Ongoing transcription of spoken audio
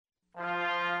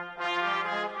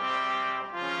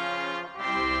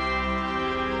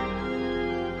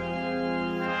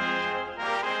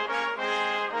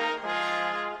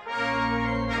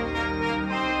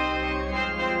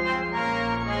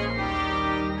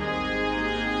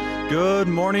Good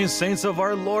morning, saints of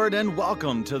our Lord, and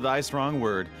welcome to Thy Strong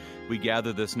Word. We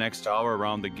gather this next hour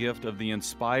around the gift of the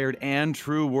inspired and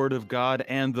true Word of God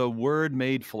and the Word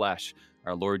made flesh,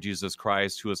 our Lord Jesus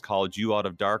Christ, who has called you out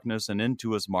of darkness and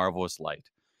into his marvelous light.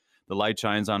 The light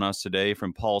shines on us today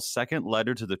from Paul's second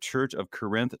letter to the Church of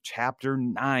Corinth, chapter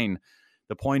 9.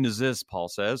 The point is this, Paul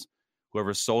says,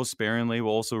 whoever sows sparingly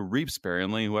will also reap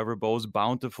sparingly, whoever sows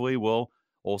bountifully will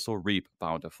also reap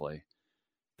bountifully.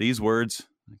 These words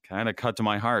kind of cut to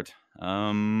my heart.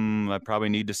 I probably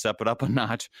need to step it up a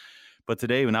notch. But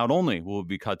today, not only will we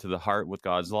be cut to the heart with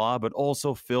God's law, but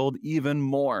also filled even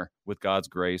more with God's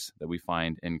grace that we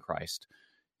find in Christ.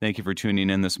 Thank you for tuning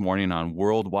in this morning on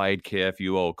Worldwide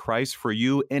KFUO. Christ for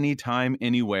you, anytime,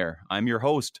 anywhere. I'm your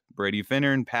host, Brady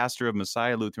Finnern, pastor of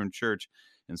Messiah Lutheran Church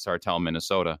in Sartell,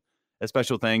 Minnesota. A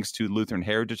special thanks to Lutheran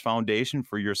Heritage Foundation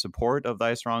for your support of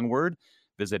Thy Strong Word.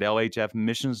 Visit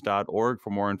lhfmissions.org for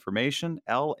more information,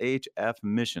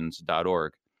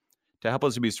 lhfmissions.org. To help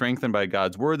us to be strengthened by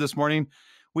God's Word this morning,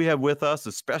 we have with us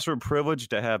the special privilege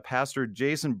to have Pastor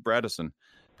Jason Bredesen,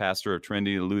 pastor of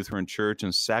Trinity Lutheran Church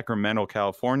in Sacramento,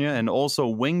 California, and also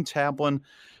wing chaplain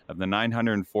of the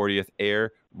 940th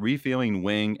Air Refueling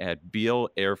Wing at Beale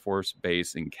Air Force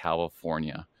Base in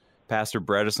California. Pastor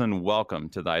Bredesen, welcome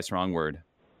to Thy Strong Word.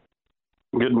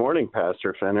 Good morning,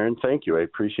 Pastor Fenner, and thank you. I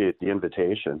appreciate the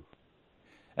invitation.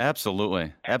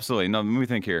 Absolutely. Absolutely. Now, let me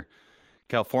think here.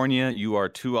 California, you are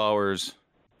 2 hours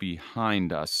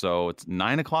behind us, so it's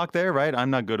 9 o'clock there, right? I'm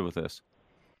not good with this.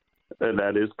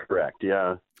 That is correct,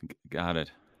 yeah. Got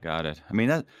it. I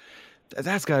mean,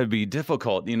 that's got to be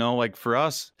difficult. You know, like for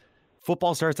us,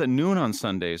 football starts at noon on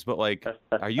Sundays, but like,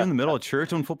 are you in the middle of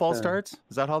church when football starts?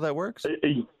 Is that how that works?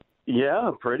 Yeah,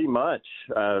 pretty much.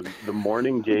 The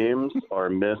morning games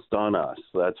are missed on us,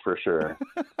 that's for sure.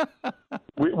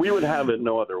 We would have it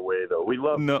no other way, though. We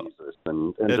love Jesus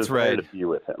and desire to be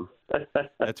with him.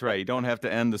 That's right. You don't have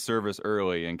to end the service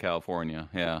early in California.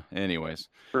 Yeah, anyways.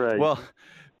 Right. Well,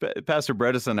 Pastor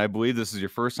Bredesen, I believe this is your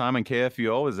first time in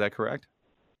KFUO. Is that correct?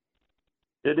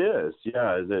 It is,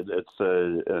 yeah. It's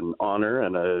an honor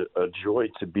and a joy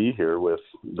to be here with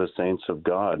the saints of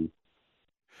God.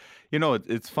 You know,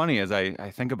 it's funny as I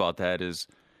think about that is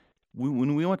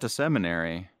when we went to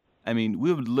seminary, I mean,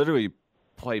 we would literally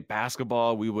play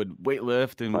basketball, we would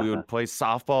weightlift, and we would play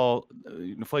softball,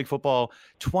 flag football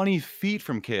 20 feet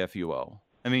from KFUO.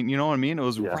 I mean, you know what I mean? It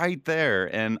was right there,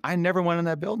 and I never went in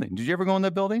that building. Did you ever go in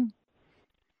that building?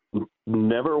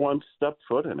 Never once stepped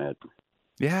foot in it.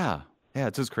 Yeah,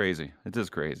 it's just crazy.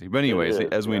 But anyways,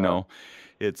 as we know,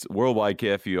 it's Worldwide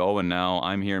KFUO, and now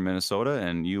I'm here in Minnesota,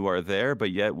 and you are there,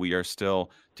 but yet we are still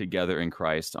together in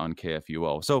Christ on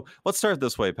KFUO. So let's start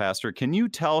this way, Pastor. Can you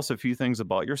tell us a few things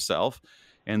about yourself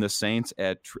and the saints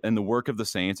and the work of the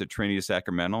saints at Trinity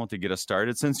Sacramento to get us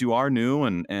started? Since you are new,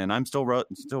 and I'm still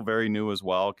very new as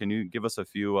well, can you give us a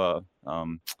few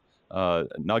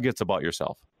nuggets about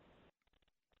yourself?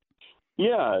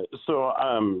 Yeah, so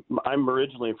I'm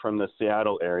originally from the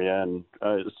Seattle area, and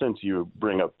since you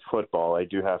bring up football, I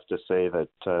do have to say that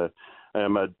I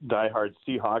am a diehard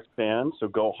Seahawks fan, so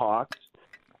go Hawks.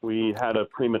 We had a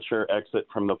premature exit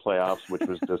from the playoffs, which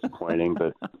was disappointing,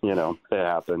 but, you know, it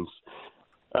happens.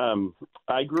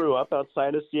 I grew up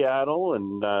outside of Seattle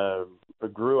and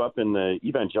grew up in the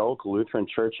Evangelical Lutheran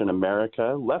Church in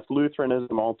America, left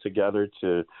Lutheranism altogether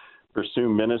to pursue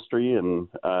ministry in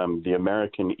the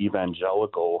American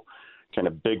evangelical kind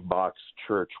of big box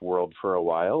church world for a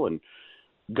while, and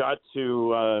got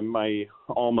to my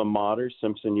alma mater,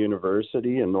 Simpson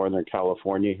University in Northern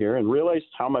California here, and realized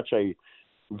how much I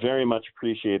very much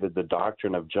appreciated the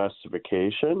doctrine of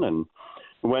justification, and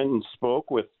went and spoke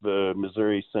with the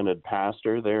Missouri Synod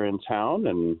pastor there in town,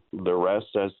 and the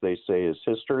rest, as they say, is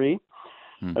history.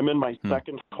 I'm in my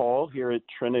second call here at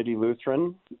Trinity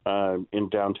Lutheran in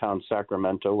downtown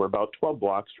Sacramento. We're about 12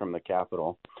 blocks from the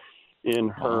Capitol. In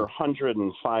her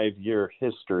 105-year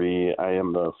history, I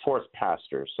am the fourth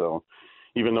pastor. So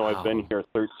even though I've been here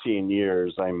 13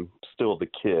 years, I'm still the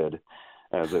kid,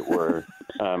 as it were.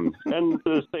 And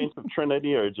the Saints of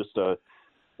Trinity are just a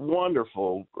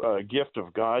wonderful gift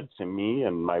of God to me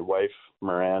and my wife,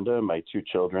 Miranda, my two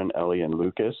children, Ellie and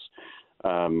Lucas.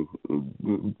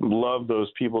 Love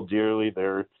those people dearly.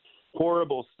 They're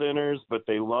horrible sinners, but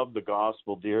they love the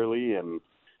gospel dearly. And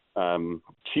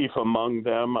chief among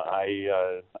them,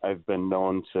 I've been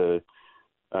known to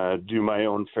do my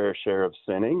own fair share of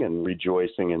sinning and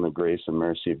rejoicing in the grace and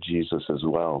mercy of Jesus as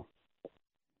well.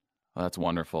 Well, that's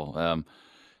wonderful.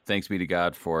 Thanks be to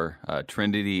God for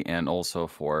Trinity and also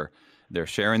for their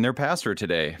sharing their pastor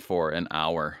today for an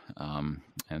hour.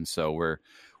 And so we're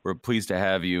pleased to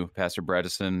have you, Pastor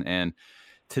Bredesen. And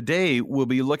Today, we'll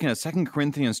be looking at 2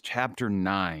 Corinthians chapter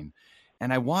 9.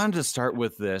 And I wanted to start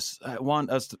with this. I want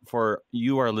us, for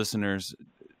you, our listeners,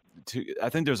 I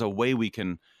think there's a way we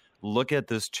can look at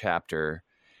this chapter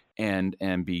and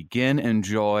begin in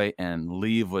joy and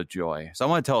leave with joy. So I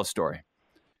want to tell a story.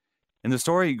 And the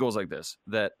story goes like this,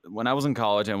 that when I was in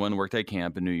college, I went and worked at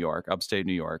camp in New York, upstate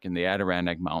New York, in the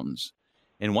Adirondack Mountains.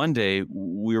 And one day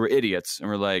we were idiots and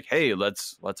we're like, hey,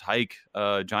 let's hike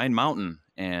a giant mountain.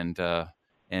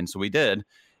 And so we did.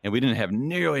 And we didn't have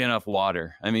nearly enough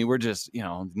water. I mean, we're just,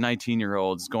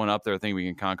 19-year-olds going up there thinking we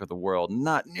can conquer the world.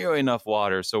 Not nearly enough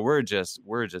water. So we're just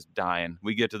dying.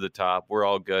 We get to the top. We're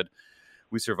all good.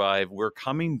 We survive. We're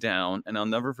coming down. And I'll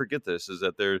never forget this, is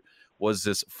that there was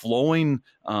this flowing,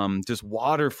 just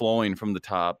water flowing from the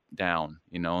top down,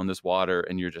 and this water,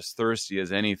 and you're just thirsty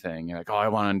as anything. You're like, oh, I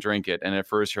want to drink it. And at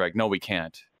first you're like, no, we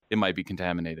can't. It might be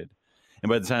contaminated. And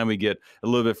by the time we get a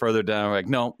little bit further down, we're like,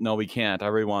 no, we can't. I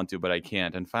really want to, but I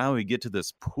can't. And finally, we get to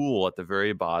this pool at the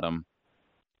very bottom.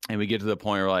 And we get to the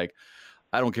point where we're like,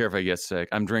 I don't care if I get sick.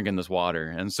 I'm drinking this water.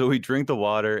 And so we drink the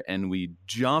water and we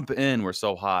jump in. We're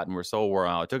so hot and we're so worn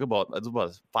out. It was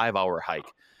about a 5-hour hike.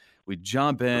 We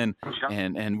jump in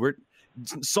and we're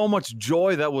so much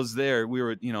joy that was there. We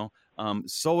were,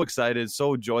 so excited,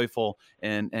 so joyful.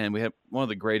 And we had one of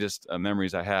the greatest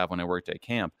memories I have when I worked at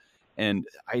camp. And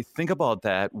I think about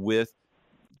that with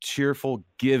cheerful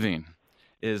giving,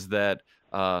 is that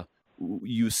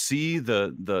you see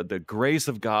the grace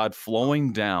of God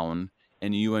flowing down,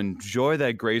 and you enjoy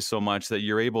that grace so much that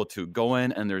you're able to go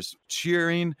in and there's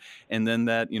cheering, and then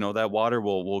that water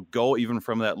will go even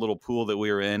from that little pool that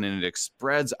we were in, and it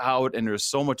spreads out, and there's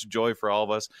so much joy for all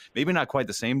of us. Maybe not quite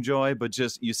the same joy, but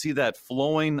just you see that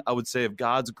flowing, I would say, of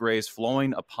God's grace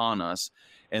flowing upon us.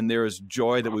 And there is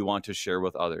joy that we want to share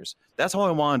with others. That's how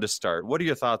I wanted to start. What are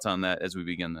your thoughts on that as we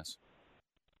begin this?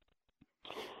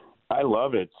 I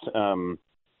love it.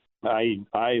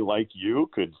 I, like you,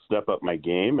 could step up my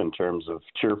game in terms of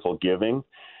cheerful giving.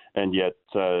 And yet,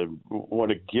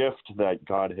 what a gift that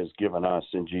God has given us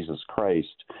in Jesus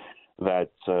Christ,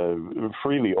 that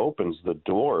freely opens the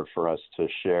door for us to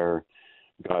share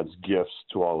God's gifts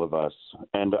to all of us.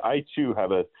 And I, too,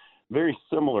 have a very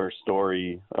similar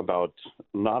story about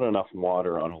not enough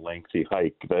water on a lengthy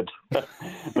hike that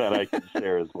I could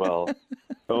share as well.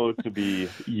 Oh, to be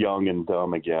young and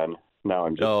dumb again. Now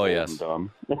I'm just old and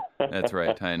dumb. That's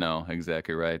right. I know.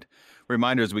 Exactly right.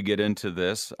 Reminder as we get into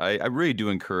this, I really do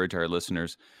encourage our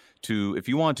listeners to, if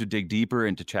you want to dig deeper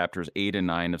into chapters 8 and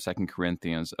 9 of 2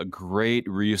 Corinthians, a great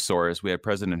resource, we had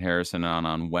President Harrison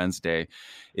on Wednesday,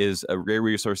 is a great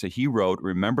resource that he wrote,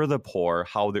 Remember the Poor,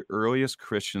 How the Earliest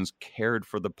Christians Cared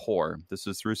for the Poor. This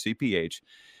is through CPH.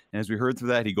 And as we heard through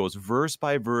that, he goes verse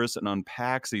by verse and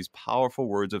unpacks these powerful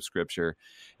words of Scripture.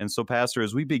 And so, Pastor,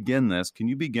 as we begin this, can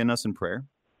you begin us in prayer?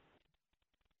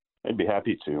 I'd be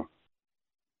happy to.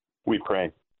 We pray.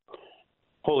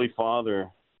 Holy Father,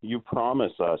 you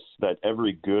promise us that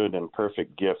every good and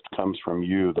perfect gift comes from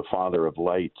you, the Father of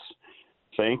lights.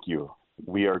 Thank you.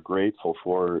 We are grateful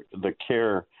for the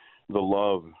care, the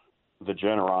love, the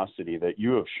generosity that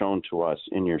you have shown to us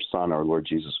in your Son, our Lord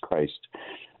Jesus Christ.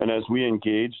 And as we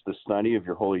engage the study of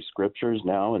your Holy Scriptures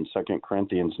now in 2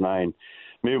 Corinthians 9,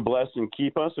 may you bless and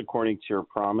keep us according to your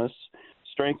promise.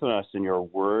 Strengthen us in your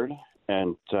word,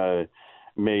 and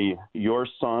may your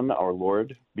Son, our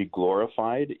Lord, be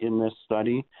glorified in this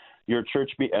study, your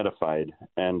church be edified,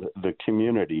 and the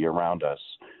community around us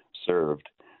served.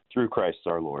 Through Christ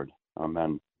our Lord.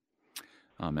 Amen.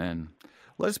 Amen.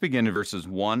 Let's begin in verses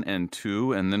 1 and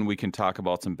 2, and then we can talk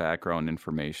about some background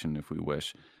information if we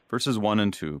wish. Verses 1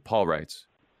 and 2, Paul writes,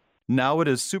 Now it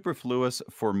is superfluous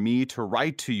for me to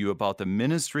write to you about the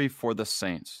ministry for the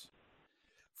saints.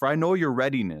 For I know your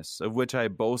readiness, of which I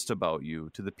boast about you,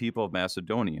 to the people of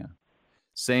Macedonia,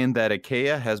 saying that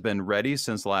Achaia has been ready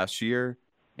since last year,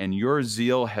 and your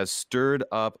zeal has stirred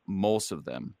up most of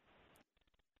them.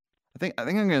 I think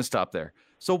I'm going to stop there.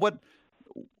 So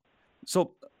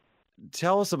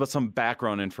tell us about some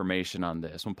background information on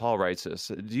this. When Paul writes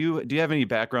this, do you have any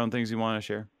background things you want to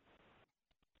share?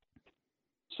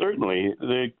 Certainly,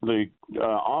 the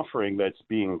offering that's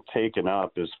being taken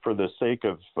up is for the sake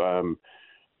of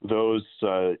those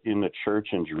in the church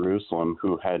in Jerusalem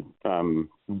who had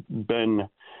been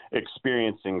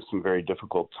experiencing some very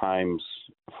difficult times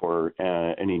for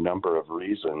any number of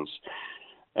reasons.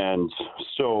 And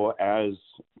so as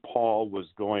Paul was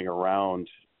going around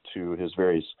to his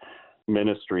various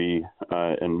ministry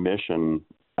and mission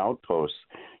outposts,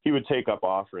 he would take up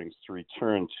offerings to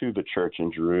return to the church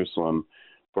in Jerusalem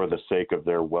for the sake of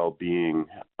their well-being.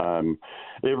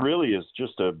 It really is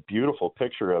just a beautiful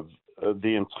picture of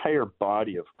the entire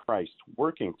body of Christ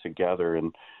working together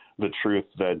in the truth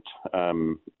that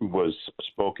was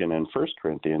spoken in First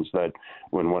Corinthians, that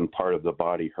when one part of the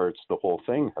body hurts, the whole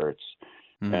thing hurts.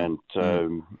 And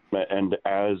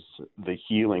as the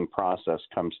healing process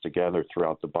comes together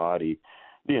throughout the body,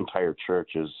 the entire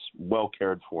church is well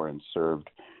cared for and served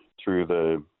through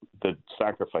the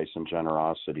sacrifice and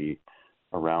generosity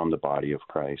around the body of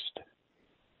Christ.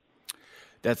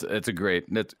 That's great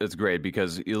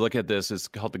because you look at this, it's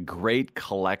called the Great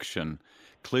Collection.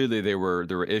 Clearly there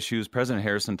were issues. President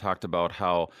Harrison talked about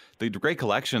how the Great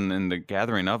Collection and the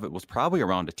gathering of it was probably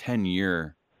around a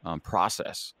 10-year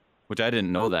process, which I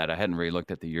didn't know that. I hadn't really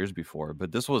looked at the years before,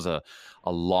 but this was a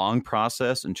long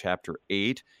process. In chapter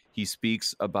 8, he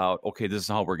speaks about, okay, this is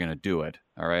how we're going to do it.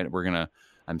 All right,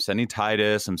 I'm sending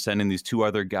Titus. I'm sending these 2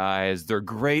 other guys. They're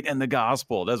great in the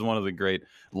gospel. That's one of the great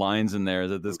lines in there,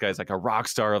 that this guy's like a rock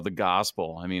star of the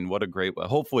gospel. I mean, what a great way.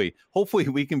 Hopefully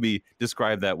we can be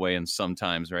described that way in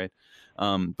sometimes, right?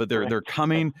 But they're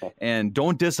coming, and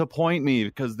don't disappoint me,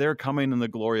 because they're coming in the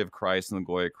glory of Christ, and the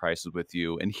glory of Christ is with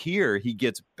you. And here he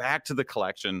gets back to the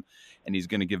collection, and he's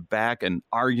going to give back an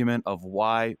argument of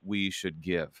why we should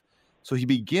give. So he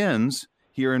begins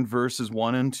here in verses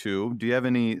 1 and 2. Do you have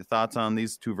any thoughts on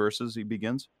these 2 verses he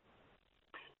begins?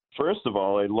 First of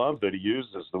all, I love that he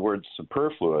uses the word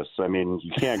superfluous. I mean,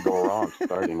 you can't go wrong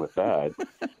starting with that.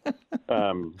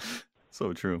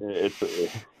 So true. It's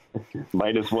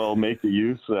might as well make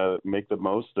the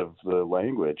most of the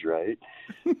language, right?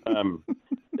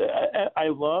 I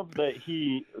love that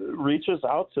he reaches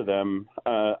out to them.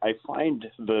 I find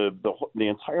the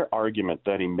entire argument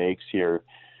that he makes here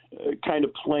kind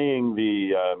of playing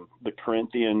the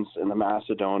Corinthians and the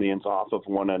Macedonians off of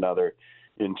one another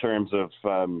in terms of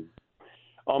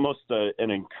almost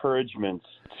an encouragement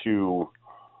to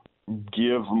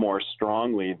give more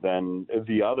strongly than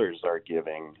the others are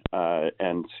giving,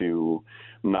 and to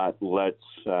not let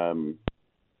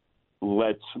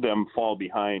them fall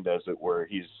behind, as it were.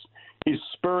 He's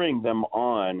spurring them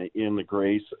on in the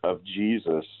grace of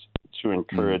Jesus to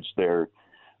encourage their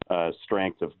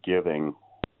strength of giving.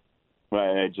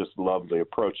 I just love the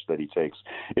approach that he takes.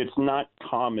 It's not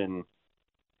common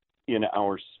in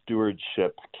our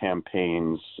stewardship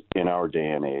campaigns in our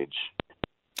day and age.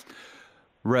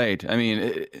 Right. I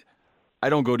mean, I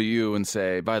don't go to you and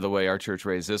say, by the way, our church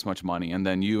raised this much money, and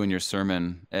then you in your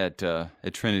sermon at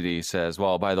Trinity says,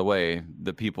 well, by the way,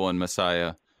 the people in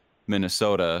Messiah,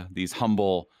 Minnesota, these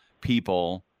humble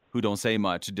people who don't say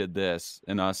much did this,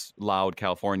 and us loud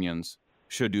Californians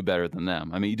should do better than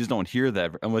them. I mean, you just don't hear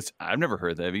that. I've never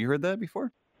heard that. Have you heard that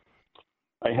before?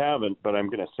 I haven't, but I'm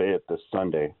going to say it this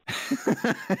Sunday.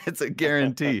 It's a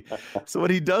guarantee. So what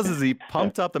he does is he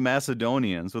pumped up the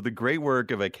Macedonians with the great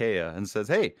work of Achaia and says,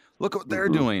 hey, look what they're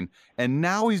doing. And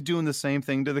now he's doing the same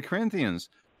thing to the Corinthians.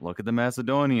 Look at the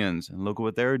Macedonians and look at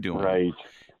what they're doing. Right.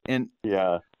 And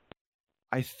yeah,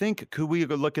 I think, could we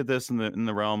look at this in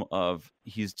the realm of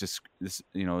he's just,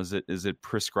 is it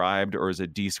prescribed or is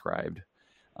it described?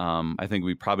 I think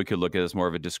we probably could look at it as more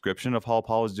of a description of how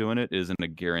Paul is doing it. It isn't a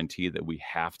guarantee that we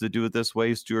have to do it this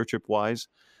way, stewardship-wise.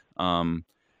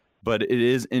 But it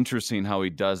is interesting how he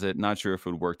does it. Not sure if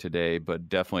it would work today, but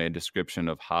definitely a description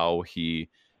of how he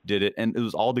did it. And it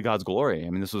was all to God's glory. I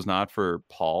mean, this was not for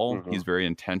Paul. Mm-hmm. He's very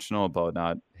intentional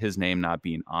about his name not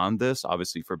being on this,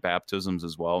 obviously for baptisms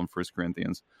as well in 1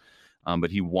 Corinthians. But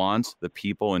he wants the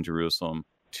people in Jerusalem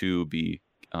to be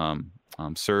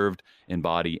served in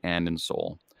body and in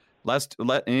soul.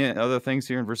 Any other things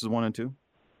here in verses 1 and 2?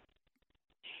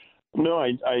 No, I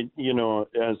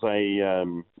as I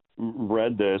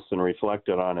read this and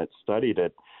reflected on it, studied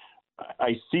it,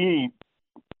 I see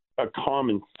a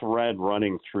common thread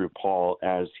running through Paul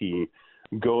as he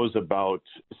goes about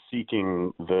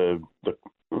seeking the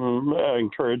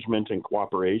encouragement and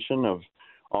cooperation of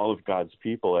all of God's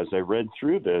people. As I read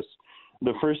through this,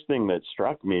 the first thing that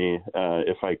struck me,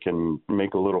 if I can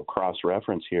make a little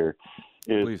cross-reference here,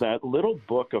 is Please. That little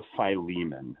book of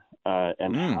Philemon,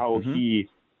 and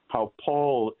how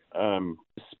Paul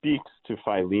speaks to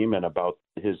Philemon about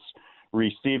his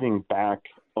receiving back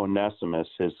Onesimus,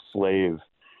 his slave,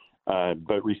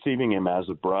 but receiving him as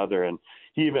a brother. And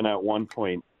he even at one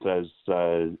point says,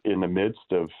 in the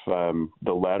midst of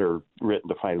the letter written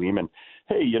to Philemon,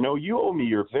 hey, you owe me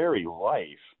your very life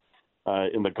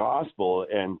in the gospel.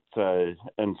 And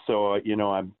so,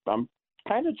 I'm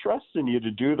kind of trusting you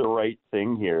to do the right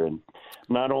thing here and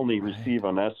not only receive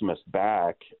Onesimus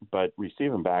back, but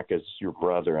receive him back as your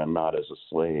brother and not as a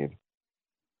slave.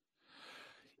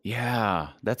 Yeah,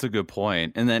 that's a good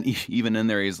point. And then even in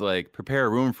there, he's like, prepare a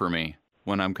room for me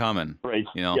when I'm coming. Right.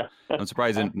 I'm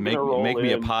surprised and make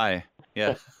me a pie.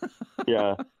 Yeah.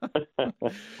 Yeah.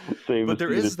 Save a But there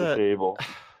seat is at the that table.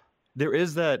 there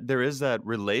is that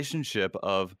relationship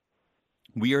of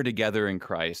we are together in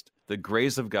Christ. The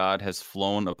grace of God has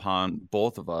flown upon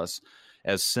both of us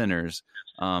as sinners.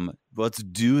 Let's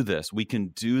do this. We can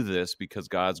do this because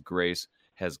God's grace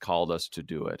has called us to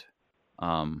do it.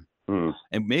 Um, Mm.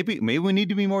 and maybe we need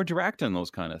to be more direct in those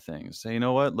kind of things. Say, you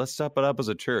know what? Let's step it up as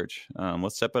a church.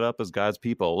 Let's step it up as God's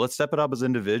people. Let's step it up as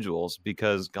individuals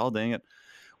because, God dang it,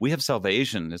 we have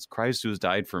salvation. It's Christ who has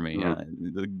died for me.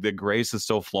 The grace is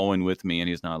still flowing with me, and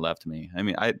He's not left me. I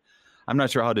mean, I'm not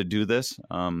sure how to do this,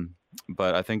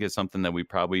 but I think it's something that we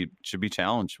probably should be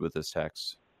challenged with this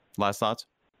text. Last thoughts?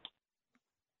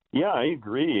 Yeah, I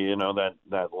agree. You know,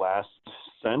 that last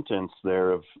sentence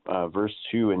there of verse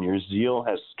 2, and your zeal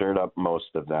has stirred up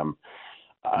most of them.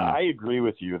 I agree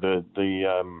with you.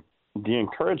 The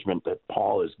encouragement that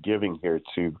Paul is giving here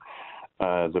to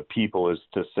the people is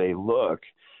to say, look,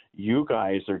 you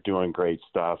guys are doing great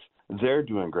stuff. They're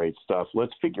doing great stuff.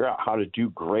 Let's figure out how to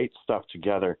do great stuff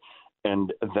together.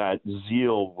 And that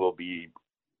zeal will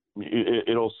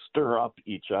it'll stir up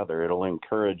each other. It'll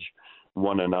encourage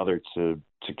one another to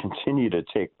continue to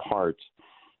take part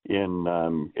in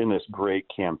this great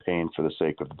campaign for the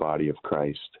sake of the body of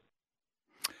Christ.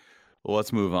 Well,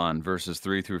 let's move on. Verses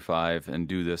 3 through 5 and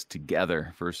do this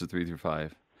together. Verses 3 through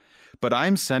 5. But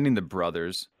I'm sending the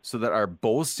brothers so that our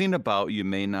boasting about you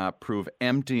may not prove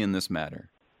empty in this matter,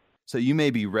 so you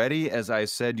may be ready as I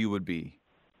said you would be.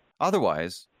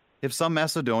 Otherwise, if some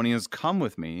Macedonians come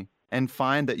with me and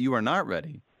find that you are not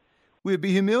ready, we would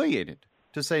be humiliated,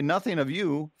 to say nothing of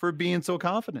you for being so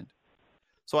confident.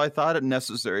 So I thought it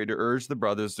necessary to urge the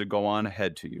brothers to go on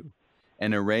ahead to you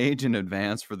and arrange in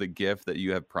advance for the gift that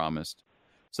you have promised,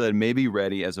 so that it may be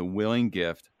ready as a willing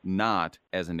gift, not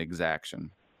as an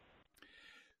exaction.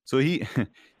 So he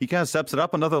kind of steps it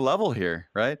up another level here,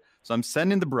 right? So I'm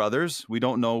sending the brothers. We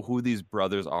don't know who these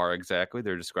brothers are exactly.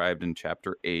 They're described in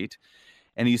chapter 8.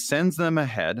 And he sends them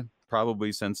ahead,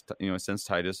 probably sends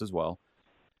Titus as well.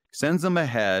 Sends them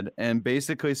ahead and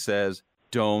basically says,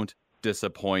 don't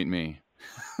disappoint me.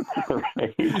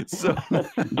 Right. So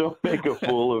don't make a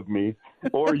fool of me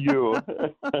or you.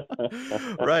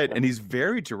 Right. And he's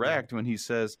very direct when he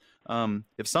says,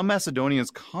 if some Macedonians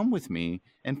come with me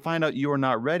and find out you are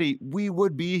not ready, we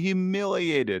would be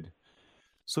humiliated.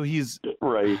 So he's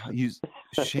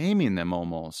shaming them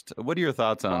almost. What are your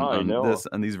thoughts on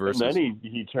these verses? And then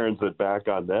he turns it back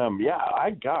on them. Yeah,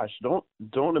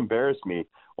 don't embarrass me.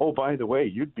 Oh, by the way,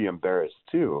 you'd be embarrassed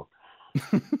too.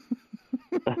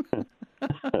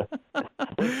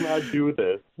 Let's not do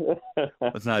this.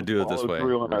 Let's not do it this way.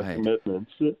 Through on our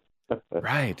commitments.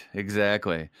 Right,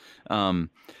 exactly.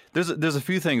 There's a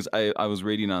few things I was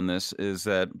reading on this. Is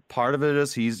that part of it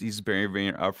is he's very,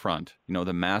 very upfront. You know,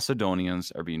 the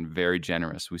Macedonians are being very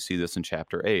generous. We see this in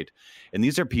chapter 8, and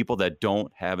these are people that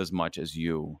don't have as much as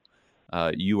you.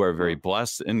 You are very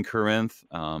blessed in Corinth.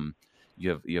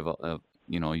 You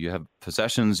have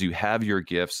possessions. You have your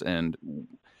gifts, and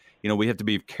we have to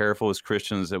be careful as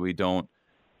Christians that we don't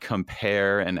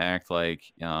compare and act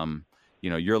like,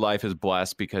 your life is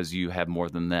blessed because you have more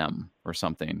than them or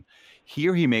something.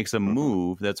 Here he makes a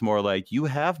move that's more like, you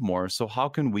have more, so how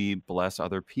can we bless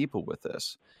other people with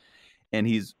this? And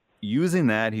he's using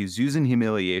that. He's using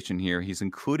humiliation here. He's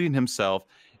including himself.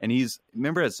 And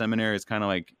remember at seminary, it's kind of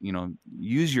like,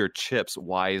 use your chips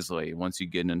wisely once you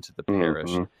get into the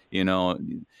parish.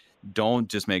 Don't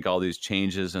just make all these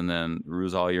changes and then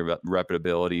lose all your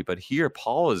reputability. But here,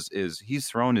 Paul he's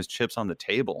throwing his chips on the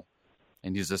table,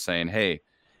 and he's just saying, "Hey,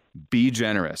 be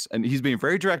generous." And he's being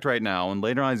very direct right now. And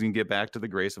later on, he's going to get back to the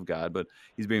grace of God. But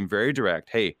he's being very direct.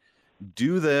 Hey,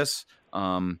 do this.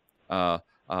 I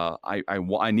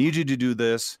need you to do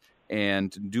this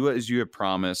and do it as you have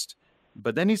promised.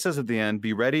 But then he says at the end,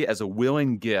 "Be ready as a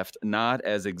willing gift, not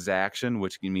as exaction,"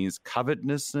 which means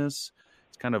covetousness.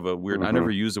 Kind of a weird. I never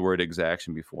used the word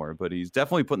exaction before, but he's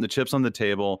definitely putting the chips on the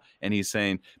table, and he's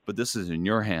saying, "But this is in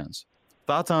your hands."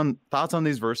 Thoughts on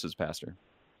these verses, Pastor?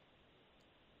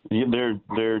 Yeah,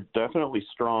 they're definitely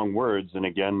strong words, and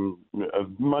again,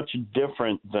 much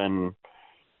different than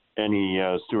any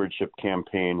stewardship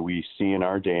campaign we see in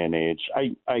our day and age.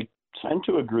 I tend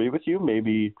to agree with you.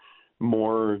 Maybe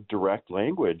more direct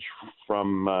language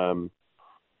from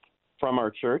our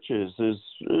churches is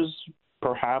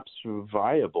perhaps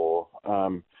viable.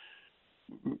 I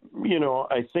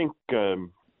think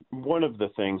one of the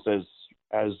things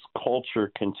as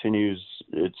culture continues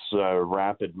its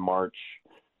rapid march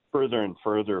further and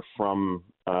further from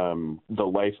the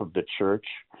life of the church,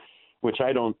 which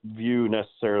I don't view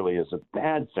necessarily as a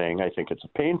bad thing. I think it's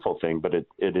a painful thing, but it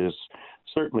is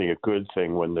certainly a good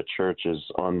thing when the church is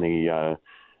on the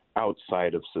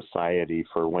outside of society.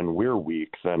 For when we're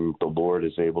weak, then the Lord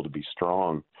is able to be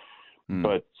strong.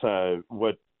 But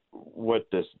what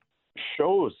this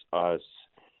shows us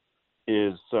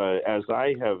is, as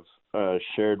I have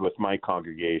shared with my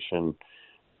congregation,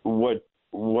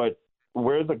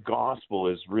 where the gospel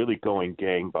is really going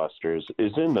gangbusters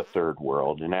is in the third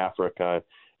world, in Africa,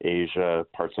 Asia,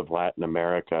 parts of Latin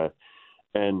America.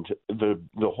 And the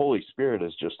Holy Spirit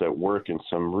is just at work in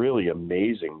some really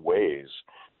amazing ways,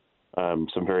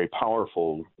 some very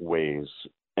powerful ways.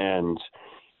 And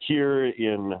here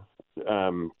in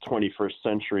 21st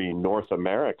century North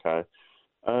America,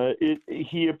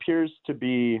 he appears to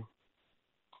be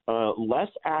less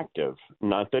active.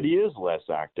 Not that he is less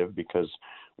active, because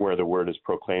where the word is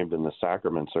proclaimed and the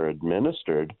sacraments are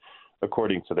administered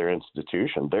according to their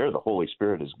institution, there the Holy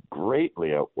Spirit is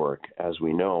greatly at work, as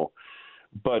we know.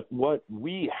 But what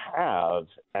we have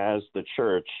as the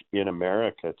church in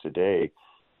America today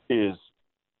is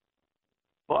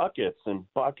buckets and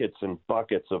buckets and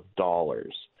buckets of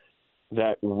dollars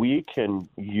that we can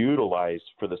utilize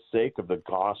for the sake of the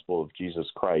gospel of Jesus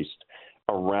Christ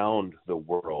around the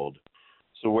world.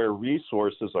 So where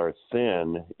resources are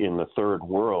thin in the third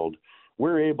world,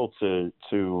 we're able to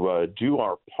do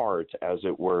our part, as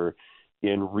it were,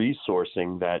 in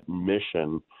resourcing that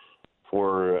mission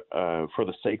for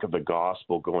the sake of the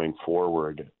gospel going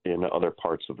forward in other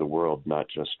parts of the world, not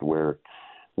just where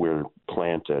we're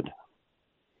planted.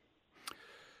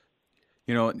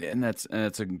 You know, and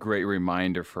that's a great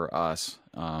reminder for us.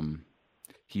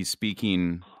 He's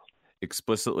speaking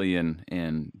explicitly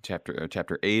in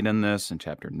chapter 8 in this and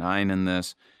chapter 9 in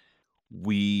this.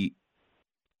 We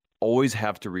always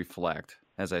have to reflect.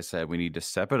 As I said, we need to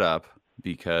step it up,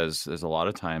 because there's a lot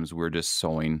of times we're just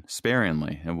sowing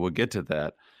sparingly, and we'll get to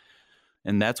that.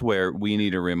 And that's where we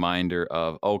need a reminder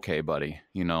of, okay, buddy,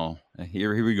 you know,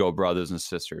 here we go, brothers and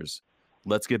sisters.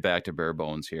 Let's get back to bare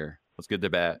bones here. Let's get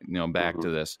back to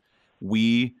this.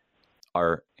 We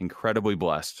are incredibly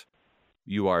blessed.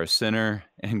 You are a sinner,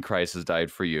 and Christ has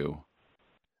died for you.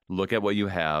 Look at what you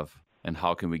have, and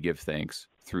how can we give thanks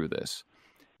through this?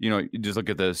 You know, you just look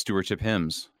at the stewardship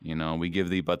hymns. You know, we give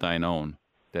thee but thine own,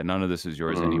 that none of this is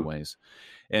yours anyways.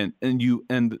 And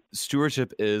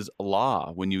stewardship is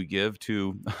law. When you give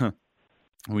to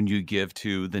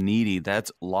the needy,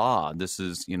 that's law. This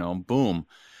is, boom.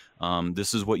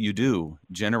 This is what you do.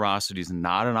 Generosity is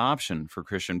not an option for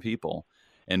Christian people.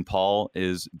 And Paul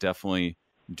is definitely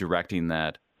directing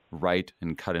that right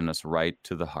and cutting us right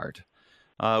to the heart.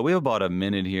 We have about a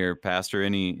minute here, Pastor.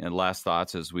 Any last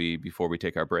thoughts before we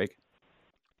take our break?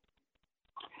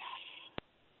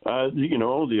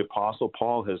 The Apostle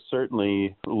Paul has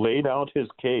certainly laid out his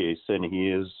case, and he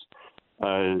is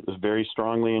very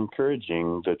strongly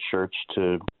encouraging the church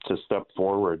to step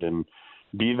forward and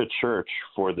be the church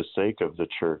for the sake of the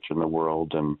church in the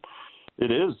world. And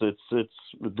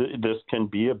this can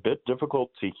be a bit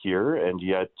difficult to hear, and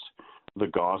yet the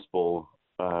gospel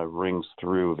rings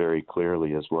through very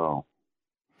clearly as well.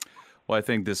 Well, I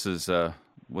think this is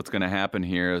what's going to happen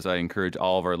here. Is I encourage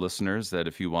all of our listeners that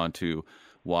if you want to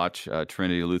watch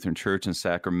Trinity Lutheran Church in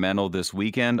Sacramento this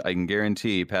weekend, I can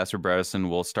guarantee Pastor Bredesen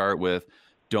will start with,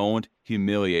 "Don't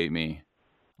humiliate me."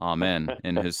 Amen.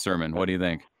 In his sermon. What do you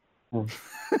think?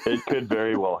 It could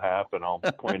very well happen. I'll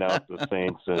point out the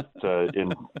saints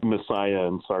in Messiah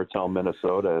and Sartell,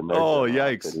 Minnesota. And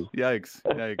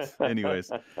yikes.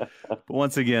 Anyways, but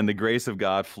once again, the grace of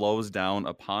God flows down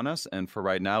upon us. And for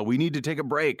right now, we need to take a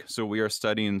break. So we are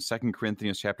studying 2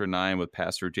 Corinthians chapter 9 with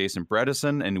Pastor Jason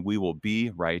Bredesen, and we will be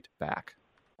right back.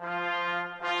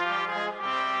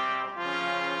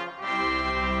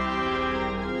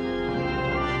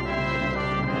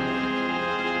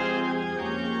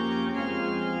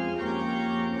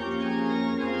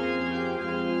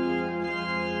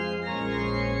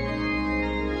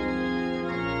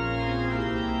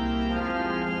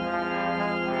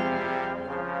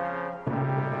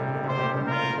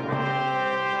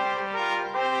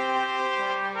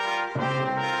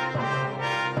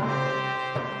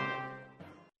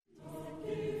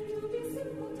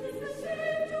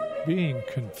 Being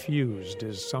confused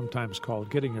is sometimes called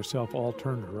getting yourself all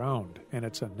turned around, and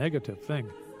it's a negative thing.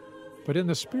 But in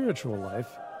the spiritual life,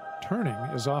 turning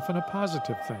is often a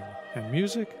positive thing, and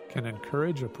music can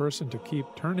encourage a person to keep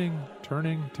turning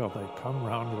till they come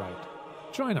round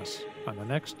right. Join us on the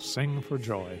next Sing for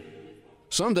Joy.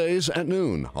 Sundays at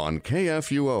noon on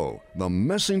KFUO, the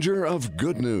messenger of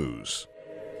good news.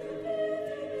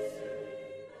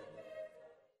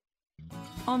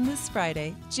 On this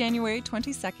Friday, January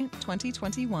 22nd,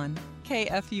 2021,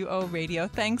 KFUO Radio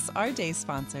thanks our day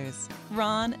sponsors,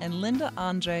 Ron and Linda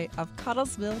Andre of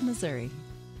Cottlesville, Missouri.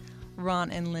 Ron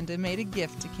and Linda made a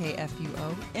gift to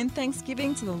KFUO in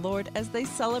thanksgiving to the Lord as they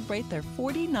celebrate their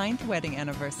 49th wedding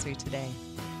anniversary today.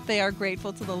 They are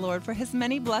grateful to the Lord for His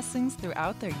many blessings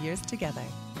throughout their years together.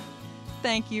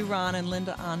 Thank you, Ron and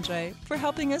Linda Andre, for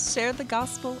helping us share the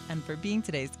gospel and for being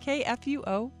today's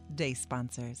KFUO day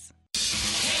sponsors.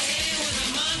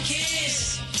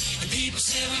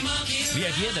 The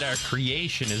idea that our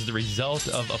creation is the result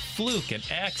of a fluke, an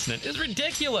accident, is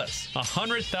ridiculous.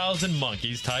 100,000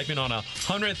 monkeys typing on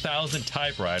 100,000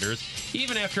 typewriters,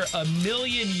 even after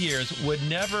 1,000,000 years, would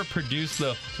never produce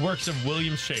the works of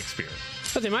William Shakespeare.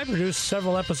 But they might produce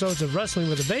several episodes of Wrestling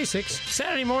with the Basics,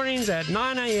 Saturday mornings at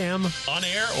 9 a.m. on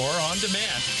air or on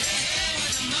demand.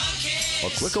 A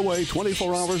click away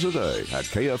 24 hours a day at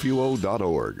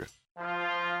kfuo.org.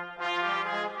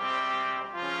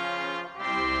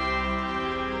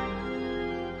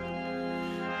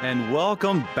 And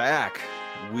welcome back.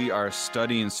 We are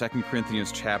studying 2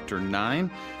 Corinthians chapter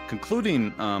 9,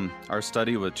 concluding our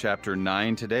study with chapter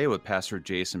 9 today with Pastor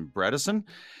Jason Bredesen.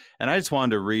 And I just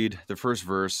wanted to read the first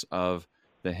verse of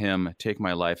the hymn, Take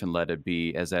My Life and Let It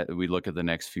Be, as we look at the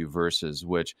next few verses,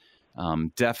 which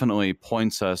definitely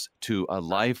points us to a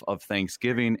life of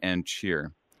thanksgiving and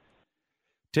cheer.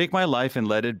 Take my life and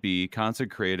let it be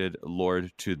consecrated,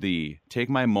 Lord, to Thee. Take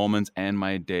my moments and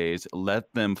my days,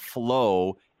 let them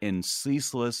flow in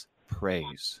ceaseless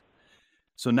praise.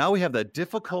 So now we have that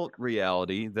difficult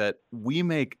reality that we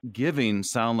make giving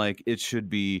sound like it should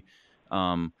be,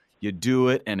 you do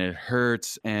it and it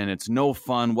hurts and it's no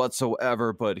fun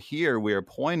whatsoever. But here we are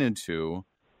pointed to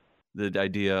the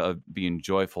idea of being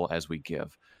joyful as we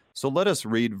give. So let us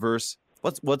read verse.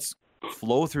 Let's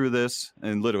flow through this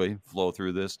and literally flow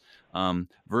through this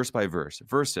verse by verse.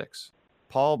 Verse 6.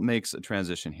 Paul makes a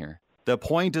transition here. The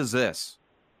point is this: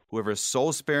 whoever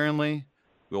sows sparingly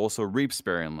will also reap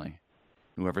sparingly.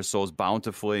 Whoever sows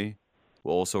bountifully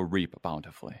will also reap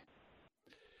bountifully.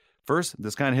 First,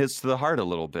 this kind of hits to the heart a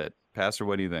little bit. Pastor,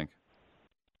 what do you think?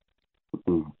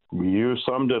 You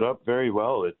summed it up very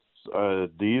well.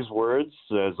 It's these words,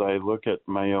 as I look at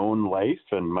my own life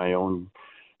and my own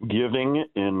giving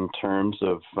in terms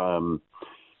of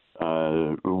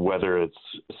whether it's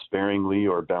sparingly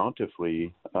or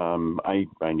bountifully, I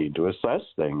need to assess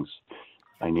things.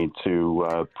 I need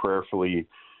to prayerfully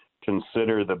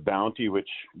consider the bounty which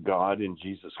God in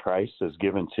Jesus Christ has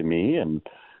given to me and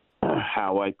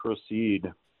how I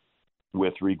proceed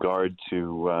with regard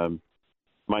to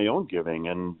my own giving.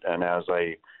 And as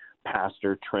I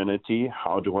pastor Trinity,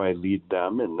 how do I lead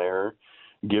them in their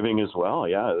giving as well?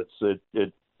 Yeah,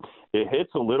 it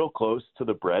hits a little close to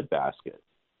the breadbasket.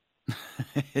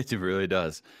 It really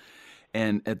does.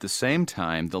 And at the same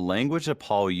time, the language that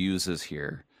Paul uses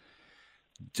here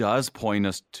does point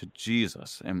us to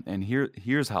Jesus. And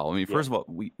here's how. I mean, first of all,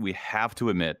 we have to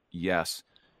admit, yes,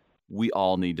 we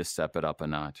all need to step it up a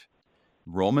notch.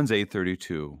 Romans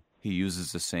 8:32, he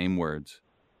uses the same words.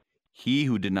 He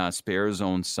who did not spare his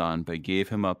own son, but gave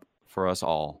him up for us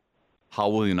all, how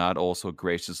will he not also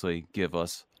graciously give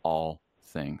us all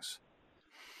things?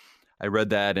 I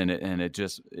read that and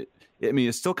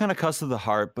it still kind of cuts to the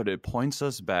heart, but it points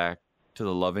us back to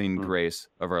the loving grace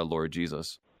of our Lord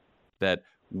Jesus, that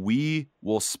we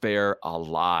will spare a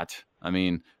lot. I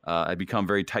mean, I become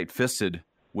very tight-fisted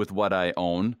with what I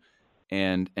own.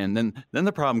 And then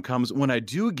the problem comes when I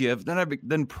do give,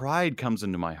 then pride comes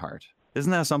into my heart.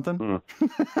 Isn't that something?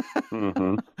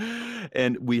 Mm-hmm.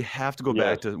 And we have to go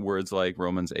back to words like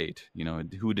Romans 8,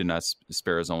 who did not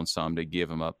spare his own son to give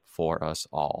him up for us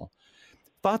all.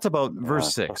 Thoughts about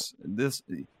verse 6.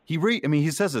 He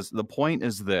says this, the point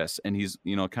is this, and he's,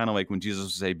 kind of like when Jesus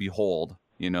would say, behold,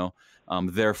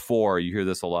 therefore, you hear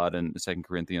this a lot in 2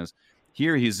 Corinthians.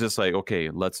 Here he's just like, okay,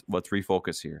 let's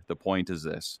refocus here. The point is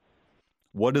this.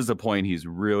 What is the point he's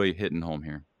really hitting home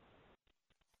here?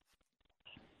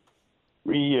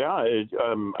 Yeah,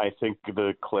 I think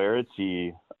the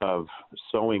clarity of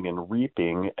sowing and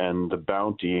reaping and the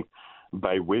bounty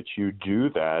by which you do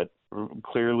that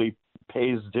clearly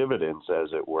pays dividends,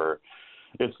 as it were.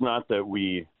 It's not that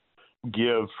we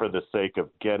give for the sake of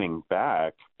getting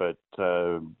back, but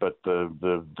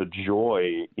the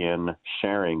joy in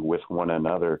sharing with one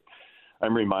another.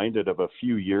 I'm reminded of a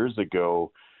few years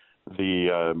ago,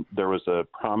 there was a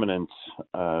prominent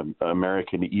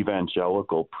American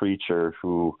evangelical preacher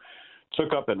who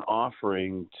took up an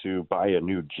offering to buy a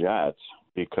new jet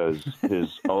because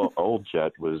his old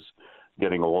jet was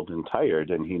getting old and tired,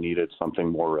 and he needed something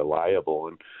more reliable.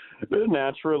 And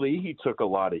naturally, he took a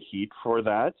lot of heat for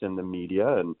that in the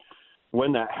media. And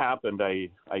when that happened, I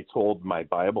told my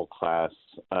Bible class,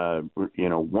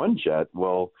 one jet.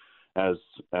 Well, as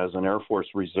an Air Force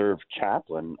Reserve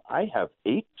chaplain, I have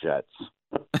 8 jets.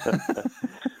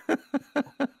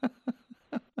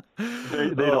 They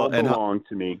don't belong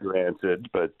to me, granted,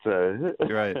 but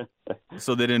right.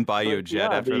 So they didn't buy you a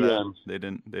jet after that. They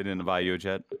didn't buy you a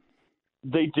jet.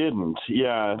 They didn't.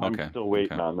 Yeah, okay. I'm still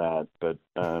waiting on that, but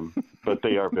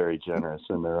they are very generous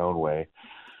in their own way.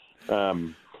 The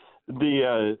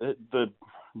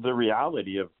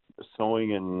reality of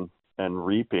sowing and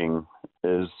reaping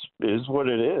is what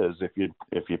it is.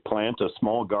 If you plant a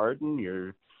small garden,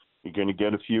 you're going to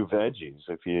get a few veggies.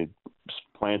 If you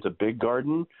plant a big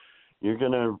garden, you're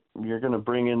gonna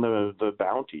bring in the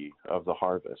bounty of the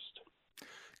harvest.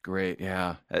 Great,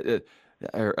 yeah.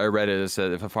 I read it. It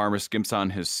said if a farmer skimps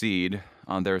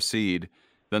on their seed,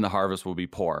 then the harvest will be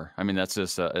poor. I mean, it's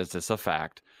just a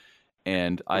fact.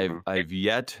 And I've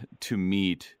yet to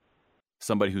meet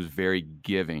somebody who's very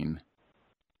giving,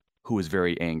 who is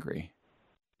very angry.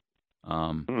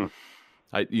 And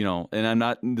I'm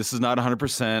not, this is not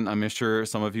 100%. I'm sure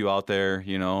some of you out there,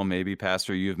 maybe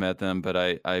Pastor, you've met them,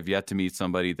 but I've yet to meet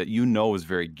somebody that is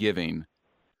very giving,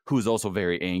 who is also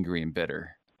very angry and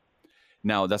bitter.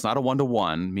 Now, that's not a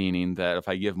one-to-one, meaning that if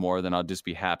I give more, then I'll just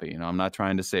be happy. I'm not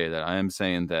trying to say that. I am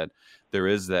saying that there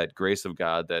is that grace of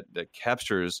God that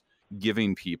captures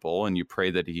giving people, and you pray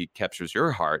that he captures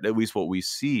your heart, at least what we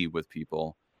see with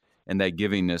people, and that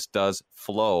givingness does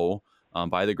flow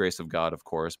by the grace of God, of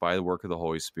course, by the work of the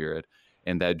Holy Spirit,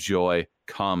 and that joy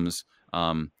comes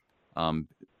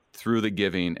through the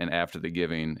giving and after the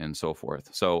giving and so forth.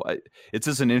 So it's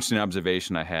just an interesting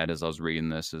observation I had as I was reading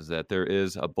this, is that there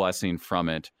is a blessing from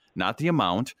it, not the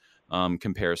amount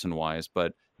comparison-wise,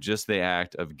 but just the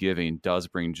act of giving does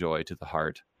bring joy to the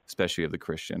heart, especially of the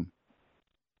Christian.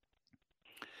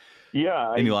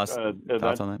 Yeah. Any last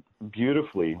thoughts on that?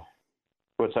 Beautifully.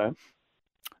 What's that?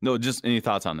 No, just any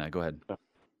thoughts on that? Go ahead.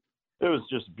 It was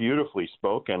just beautifully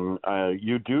spoken.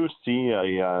 You do see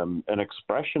an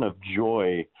expression of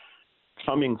joy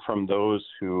coming from those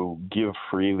who give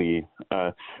freely.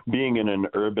 Being in an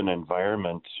urban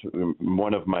environment,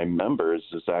 one of my members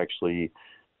is actually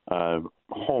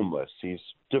homeless. He's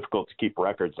difficult to keep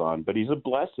records on, but he's a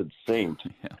blessed saint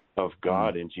of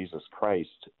God in Jesus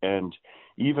Christ. And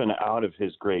even out of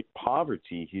his great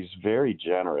poverty, he's very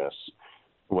generous.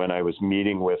 When I was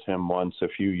meeting with him once a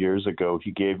few years ago,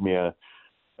 he gave me a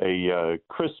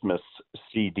Christmas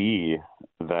CD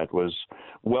that was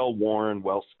well worn,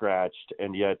 well scratched,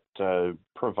 and yet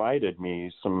provided me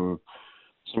some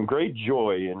great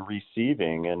joy in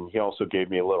receiving. And he also gave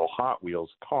me a little Hot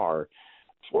Wheels car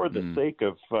for the sake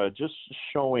of just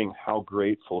showing how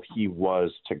grateful he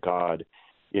was to God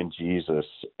in Jesus.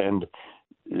 And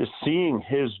seeing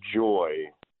his joy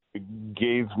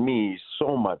gave me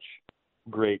so much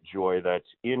great joy that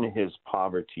in his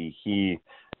poverty he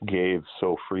gave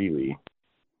so freely.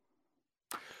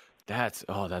 That's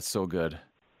so good.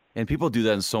 And people do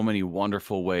that in so many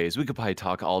wonderful ways. We could probably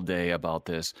talk all day about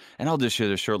this. And I'll just share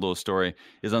this short little story.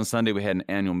 Is on Sunday we had an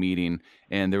annual meeting,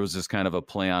 and there was this kind of a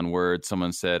play on words.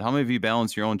 Someone said, "How many of you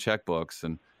balance your own checkbooks?"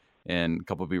 And a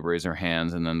couple of people raise their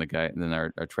hands, and then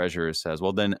our treasurer says,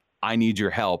 "Well, then I need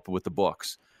your help with the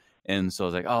books." And so I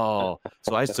was like, "Oh."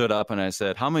 So I stood up and I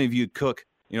said, "How many of you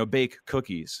bake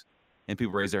cookies?" And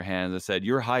people raised their hands and said,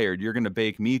 "You're hired. You're going to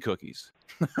bake me cookies."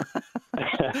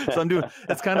 So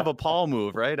it's kind of a Paul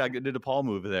move, right? I did a Paul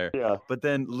move there. Yeah. But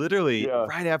then literally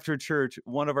right after church,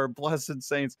 one of our blessed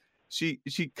saints, she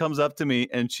comes up to me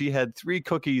and she had 3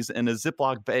 cookies in a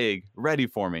Ziploc bag ready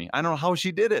for me. I don't know how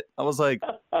she did it. I was like,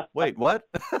 wait, what?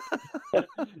 But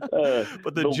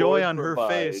the joy on her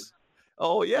face.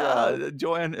 Oh yeah,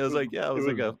 Joanne. It was like it was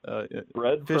like a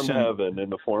bread from heaven in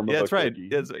the form of that's a right. cookie.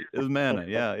 It was manna.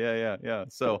 Yeah.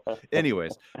 So,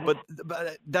 anyways, but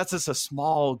that's just a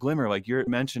small glimmer, like you're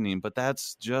mentioning. But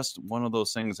that's just one of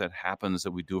those things that happens that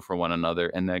we do for one another,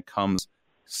 and that comes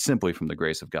simply from the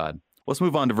grace of God. Let's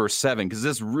move on to verse 7, because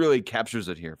this really captures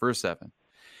it here. Verse 7: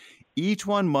 each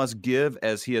one must give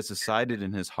as he has decided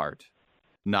in his heart,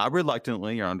 not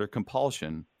reluctantly or under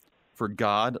compulsion. For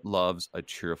God loves a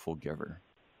cheerful giver.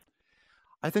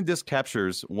 I think this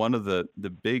captures one of the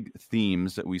big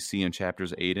themes that we see in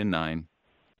chapters 8 and 9,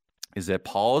 is that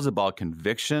Paul is about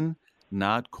conviction,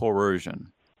 not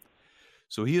coercion.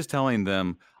 So he is telling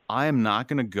them, I am not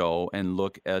going to go and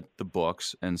look at the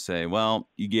books and say, well,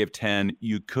 you gave 10,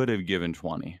 you could have given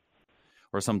 20,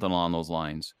 or something along those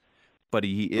lines. But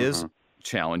he is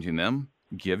challenging them,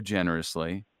 give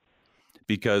generously.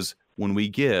 because when we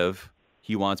give,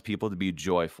 he wants people to be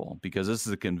joyful, because this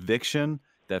is a conviction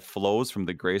that flows from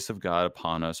the grace of God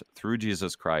upon us through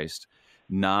Jesus Christ,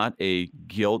 not a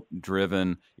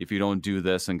guilt-driven, if you don't do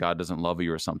this and God doesn't love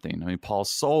you or something. I mean,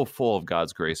 Paul's so full of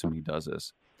God's grace when he does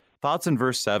this. Thoughts in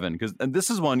verse 7, because this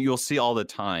is one you'll see all the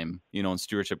time, in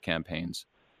stewardship campaigns.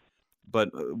 But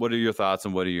what are your thoughts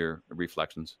and what are your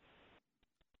reflections?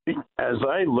 As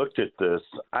I looked at this,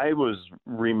 I was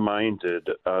reminded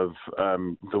of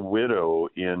the widow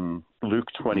in Luke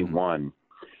 21,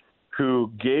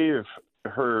 who gave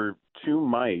her 2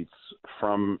 mites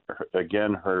from,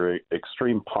 again, her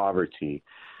extreme poverty.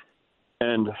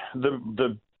 And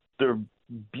the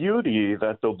beauty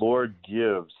that the Lord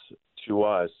gives to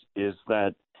us is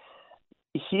that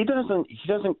he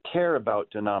doesn't care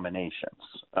about denominations,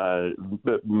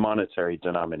 monetary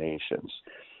denominations.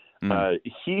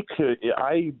 He could,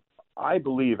 I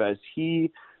believe, as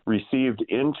he received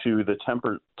into the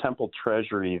temple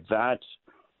treasury that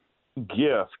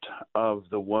gift of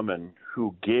the woman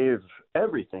who gave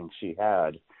everything she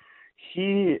had,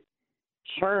 he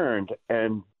turned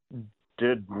and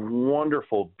did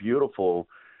wonderful, beautiful,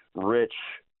 rich,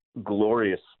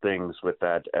 glorious things with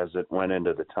that as it went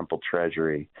into the temple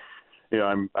treasury.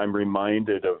 I'm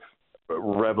reminded of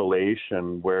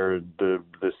Revelation, where the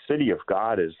city of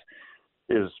God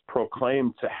is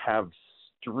proclaimed to have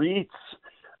streets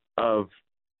of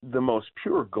the most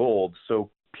pure gold, so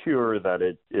pure that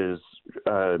it is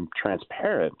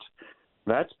transparent.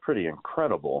 That's pretty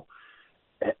incredible.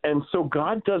 And so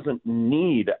God doesn't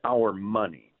need our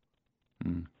money.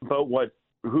 But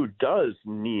who does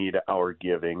need our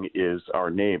giving is our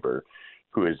neighbor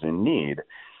who is in need.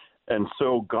 And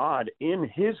so God, in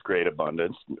his great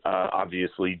abundance,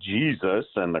 obviously Jesus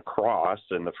and the cross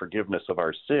and the forgiveness of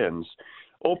our sins,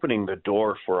 opening the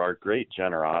door for our great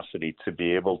generosity to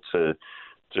be able to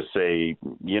say,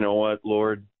 you know what,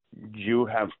 Lord, you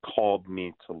have called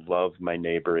me to love my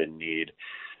neighbor in need.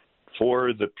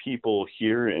 For the people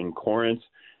here in Corinth,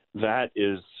 that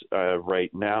is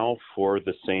right now for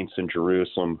the saints in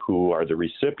Jerusalem who are the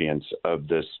recipients of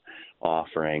this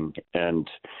offering. And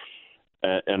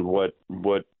what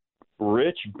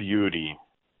rich beauty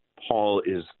Paul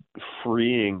is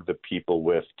freeing the people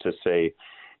with, to say,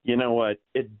 you know what,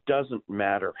 it doesn't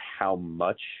matter how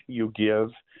much you give,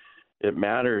 it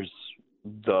matters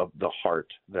the heart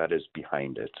that is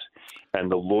behind it.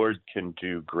 And the Lord can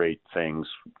do great things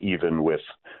even with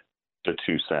the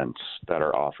 2 cents that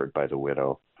are offered by the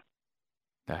widow.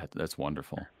 That's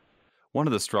wonderful. One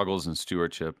of the struggles in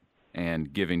stewardship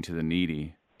and giving to the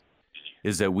needy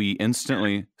is that we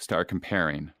instantly start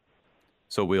comparing.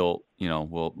 So we'll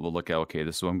look at, okay,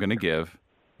 this is what I'm going to give.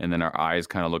 And then our eyes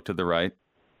kind of look to the right,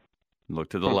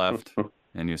 look to the left,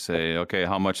 and you say, okay,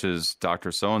 how much is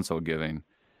Dr. So-and-so giving?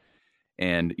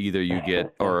 And either you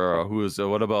get, or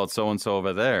what about so-and-so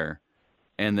over there?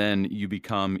 And then you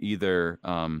become either,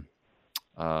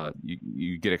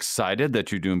 you get excited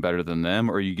that you're doing better than them,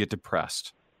 or you get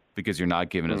depressed because you're not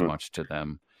giving as much to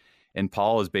them. And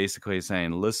Paul is basically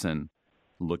saying, listen,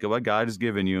 look at what God has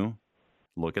given you.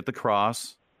 Look at the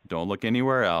cross. Don't look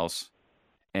anywhere else,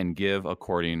 and give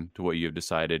according to what you have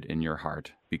decided in your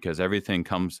heart, because everything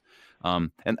comes.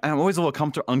 And I'm always a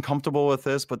little uncomfortable with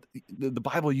this, but the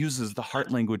Bible uses the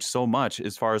heart language so much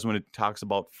as far as when it talks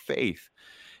about faith.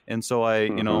 And so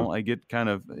I get kind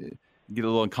of get a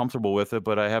little uncomfortable with it,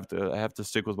 but I have to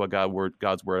stick with what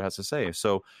God's word has to say.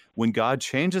 So when God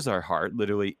changes our heart,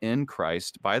 literally in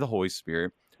Christ by the Holy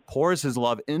Spirit, pours his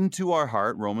love into our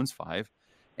heart, Romans 5,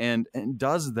 and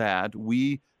does that,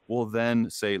 we will then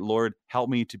say, Lord, help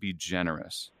me to be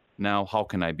generous. Now, how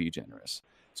can I be generous?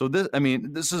 So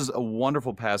this is a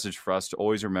wonderful passage for us to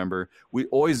always remember. We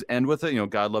always end with it.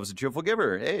 God loves a cheerful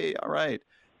giver. Hey, all right.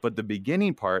 But the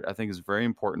beginning part, I think, is very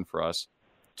important for us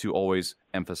to always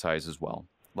emphasize as well.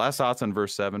 Last thoughts on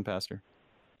verse 7, Pastor?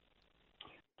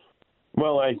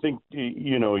 Well, I think,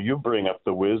 you bring up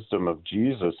the wisdom of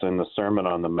Jesus in the Sermon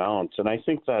on the Mount, and I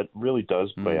think that really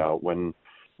does play out when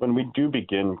we do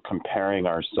begin comparing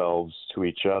ourselves to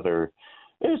each other.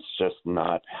 It's just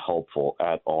not helpful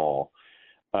at all.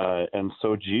 And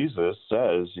so Jesus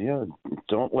says,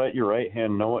 don't let your right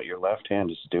hand know what your left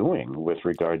hand is doing with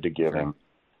regard to giving.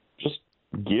 Just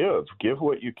give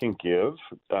what you can give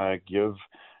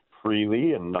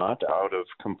freely and not out of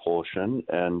compulsion,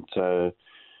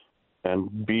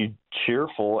 and be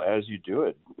cheerful as you do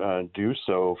it. Do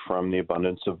so from the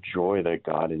abundance of joy that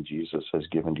God and Jesus has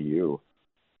given to you.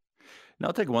 Now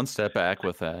I'll take one step back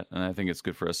with that, and I think it's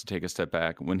good for us to take a step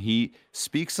back. When he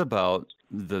speaks about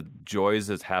the joys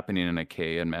that's happening in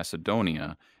Achaia and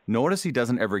Macedonia, notice he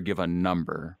doesn't ever give a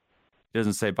number. He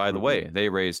doesn't say, by the way, they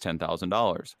raised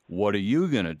 $10,000. What are you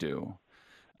going to do?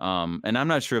 And I'm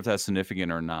not sure if that's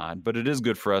significant or not, but it is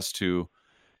good for us to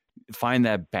find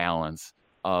that balance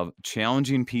of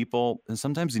challenging people. And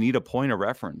sometimes you need a point of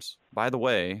reference. By the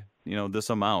way, this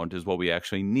amount is what we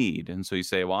actually need. And so you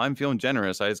say, well, I'm feeling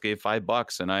generous. I just gave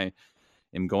 $5 and I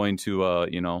am going to,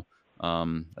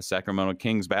 a Sacramento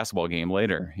Kings basketball game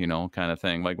later, kind of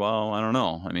thing. Like, well, I don't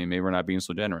know. I mean, maybe we're not being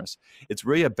so generous. It's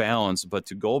really a balance, but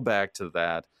to go back to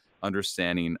that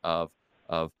understanding of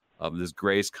this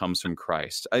grace comes from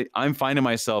Christ. I'm finding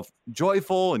myself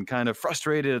joyful and kind of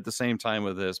frustrated at the same time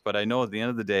with this, but I know at the end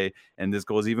of the day, and this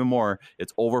goes even more,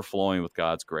 it's overflowing with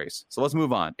God's grace. So let's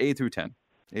move on. 8 through 10.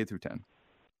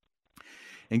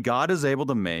 And God is able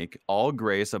to make all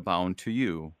grace abound to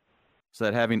you, so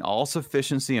that having all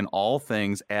sufficiency in all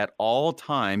things at all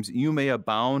times, you may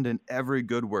abound in every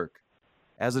good work.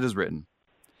 As it is written,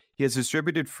 He has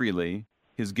distributed freely,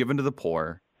 He has given to the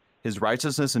poor, His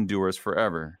righteousness endures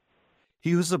forever. He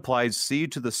who supplies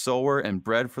seed to the sower and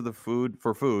bread for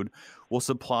food will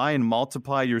supply and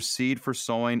multiply your seed for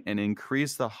sowing and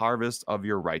increase the harvest of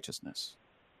your righteousness.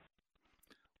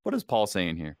 What is Paul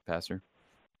saying here, Pastor?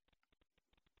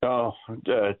 Oh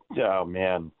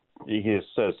man. He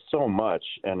says so much,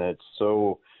 and it's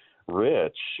so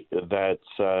rich that,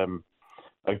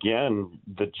 again,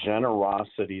 the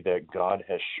generosity that God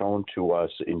has shown to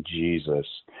us in Jesus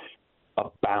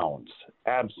abounds,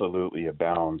 absolutely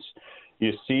abounds.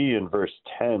 You see in verse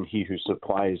 10, He who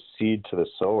supplies seed to the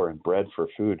sower and bread for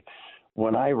food.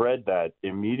 When I read that,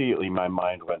 immediately my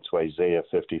mind went to Isaiah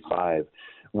 55,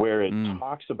 where it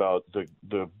talks about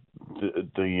the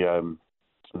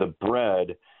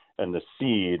bread and the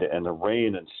seed and the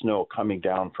rain and snow coming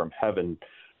down from heaven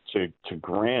to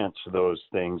grant those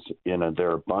things in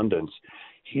their abundance.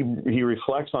 He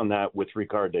reflects on that with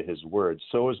regard to His word.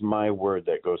 So is my word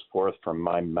that goes forth from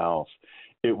my mouth.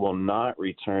 It will not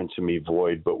return to me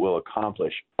void, but will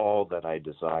accomplish all that I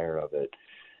desire of it.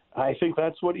 I think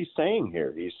that's what he's saying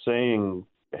here. He's saying,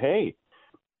 hey,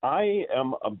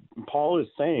 Paul is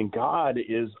saying God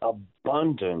is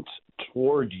abundant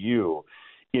toward you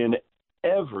in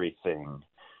everything,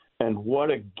 and what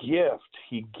a gift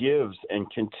He gives and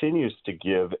continues to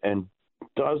give and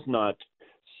does not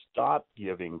stop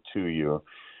giving to you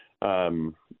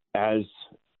as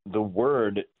the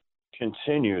word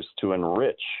continues to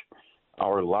enrich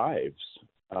our lives,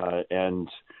 and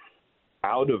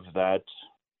out of that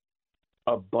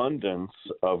abundance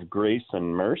of grace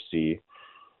and mercy,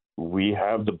 we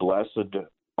have the blessed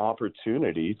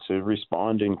opportunity to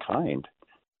respond in kind,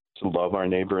 to love our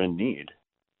neighbor in need.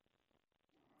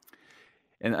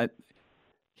 And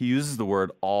he uses the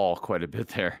word all quite a bit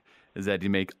there, is that He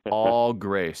make all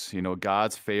grace,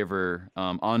 God's favor,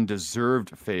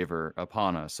 undeserved favor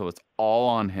upon us. So it's all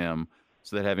on Him,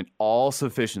 so that having all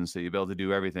sufficiency, you'll be able to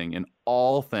do everything in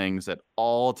all things at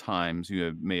all times,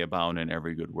 you may abound in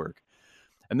every good work.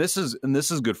 And this is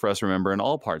good for us to remember in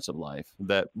all parts of life,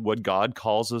 that what God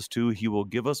calls us to, He will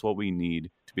give us what we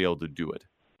need to be able to do it.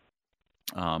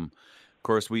 Of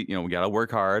course, we got to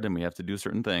work hard and we have to do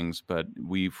certain things, but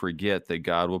we forget that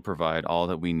God will provide all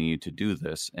that we need to do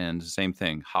this. And the same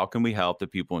thing, how can we help the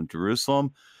people in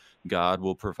Jerusalem? God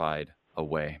will provide a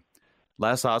way.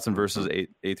 Last thoughts in verses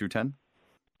 8 through 10.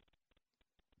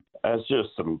 That's just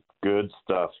some good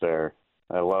stuff there.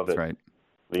 I love it. That's right.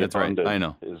 That's right. I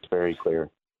know. It's very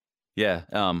clear. Yeah.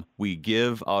 We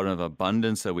give out of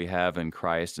abundance that we have in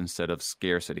Christ instead of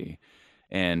scarcity.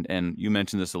 And you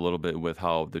mentioned this a little bit with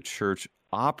how the church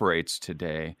operates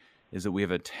today, is that we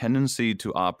have a tendency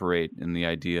to operate in the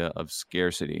idea of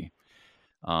scarcity.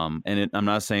 I'm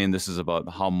not saying this is about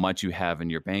how much you have in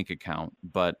your bank account,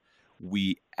 but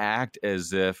we act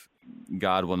as if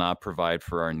God will not provide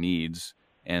for our needs,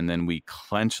 and then we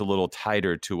clench a little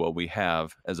tighter to what we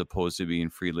have as opposed to being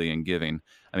freely and giving.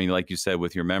 I mean, like you said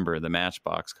with your member, the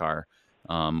Matchbox car,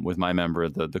 with my member,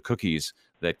 the cookies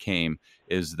that came,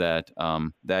 is that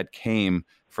that came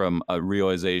from a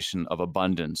realization of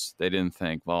abundance. They didn't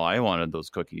think, well, I wanted those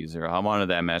cookies, or I wanted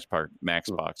that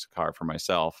Matchbox car for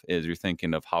myself. Is you're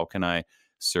thinking of, how can I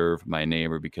serve my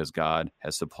neighbor, because God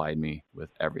has supplied me with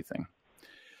everything.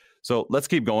 So let's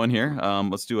keep going here.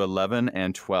 Let's do 11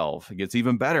 and 12. It gets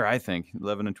even better, I think.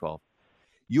 11 and 12.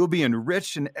 You'll be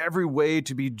enriched in every way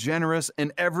to be generous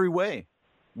in every way,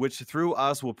 which through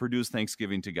us will produce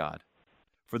thanksgiving to God.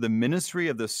 For the ministry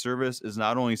of this service is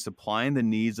not only supplying the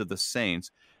needs of the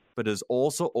saints, but is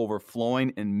also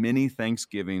overflowing in many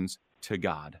thanksgivings to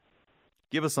God.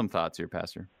 Give us some thoughts here,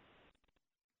 Pastor.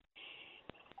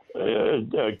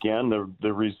 Again,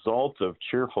 the result of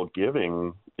cheerful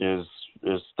giving is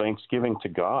thanksgiving to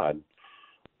God.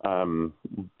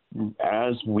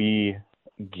 as we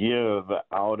give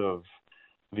out of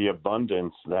the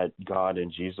abundance that God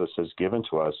and Jesus has given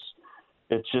to us,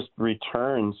 it just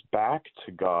returns back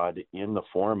to God in the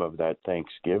form of that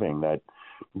thanksgiving, that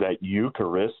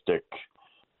Eucharistic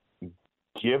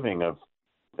giving of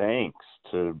thanks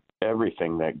to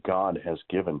everything that God has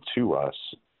given to us.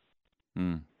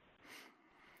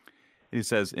 He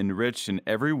says, enriched in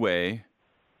every way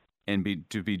and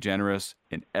to be generous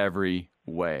in every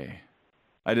way.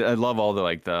 I love all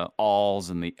the alls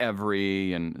and the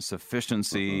every and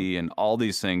sufficiency and all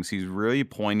these things. He's really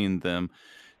pointing them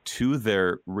to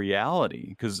their reality,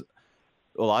 because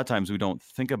a lot of times we don't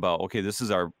think about, okay, this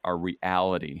is our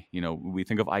reality. We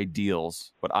think of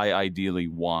ideals, what I ideally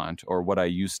want or what I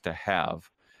used to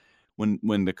have.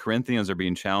 When the Corinthians are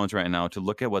being challenged right now to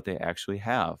look at what they actually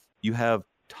have, you have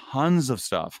tons of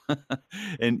stuff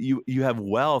and you have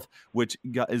wealth, which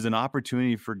is an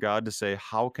opportunity for God to say,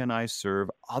 how can I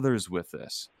serve others with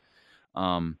this?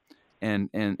 And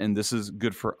this is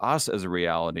good for us as a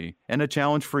reality, and a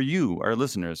challenge for you, our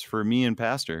listeners, for me and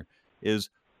Pastor, is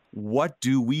what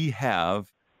do we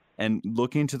have? And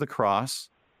looking to the cross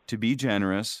to be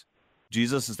generous.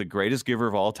 Jesus is the greatest giver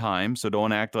of all time, so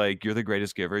don't act like you're the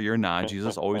greatest giver. You're not.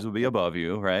 Jesus always will be above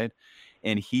you, right?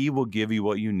 And he will give you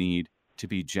what you need to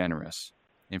be generous,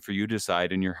 and for you to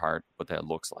decide in your heart what that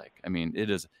looks like. I mean, it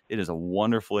is a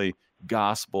wonderfully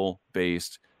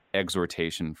gospel-based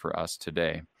exhortation for us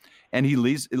today. And it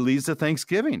leads to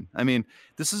thanksgiving. I mean,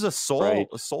 this is a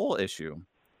soul issue.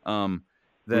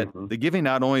 That the giving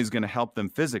not only is going to help them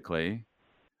physically,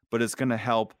 but it's going to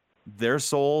help their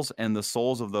souls and the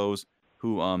souls of those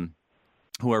who are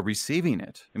receiving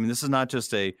it. I mean, this is not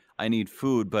just I need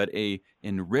food, but a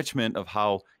enrichment of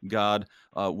how God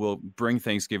will bring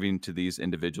thanksgiving to these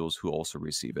individuals who also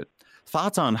receive it.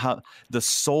 Thoughts on how the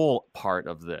soul part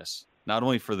of this, not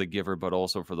only for the giver, but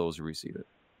also for those who receive it?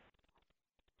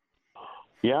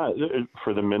 Yeah,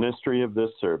 for the ministry of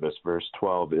this service, verse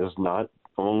 12 is not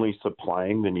only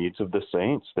supplying the needs of the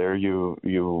saints. There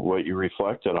what you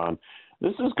reflected on.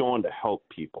 This is going to help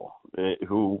people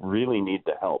who really need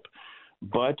the help,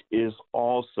 but is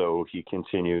also, he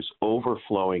continues,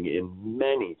 overflowing in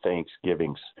many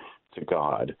thanksgivings to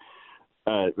God.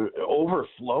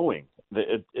 Overflowing.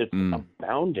 It's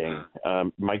abounding.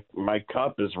 My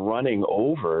cup is running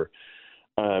over.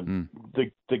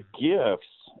 The gifts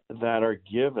that are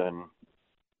given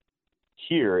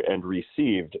here and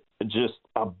received just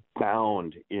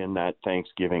abound in that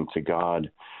thanksgiving to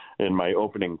God. In my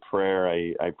opening prayer,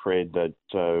 I prayed that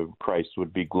Christ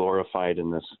would be glorified in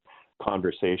this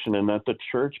conversation and that the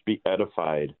church be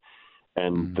edified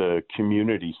and the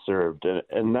community served.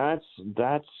 And that's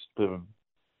the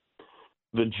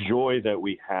joy that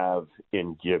we have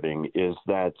in giving, is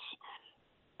that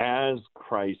as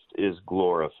Christ is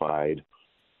glorified,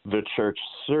 the church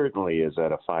certainly is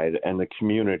edified and the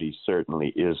community certainly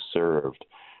is served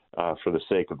for the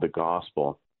sake of the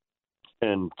gospel.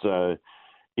 And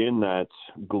in that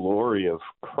glory of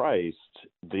Christ,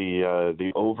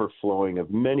 the overflowing of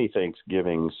many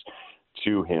thanksgivings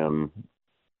to him,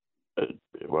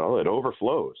 it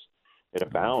overflows. It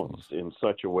abounds in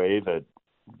such a way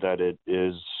that it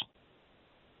is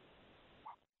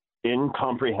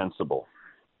incomprehensible.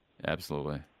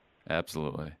 Absolutely.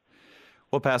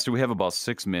 Well, Pastor, we have about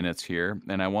 6 minutes here,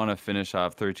 and I want to finish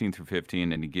off 13 through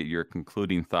 15 and to get your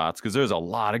concluding thoughts, because there's a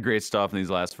lot of great stuff in these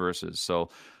last verses. So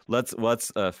let's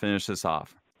finish this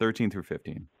off. 13 through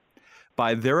 15.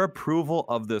 By their approval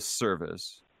of this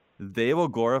service, they will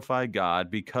glorify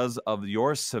God because of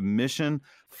your submission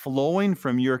flowing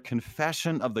from your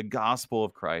confession of the gospel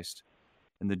of Christ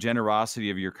and the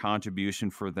generosity of your contribution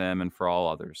for them and for all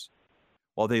others.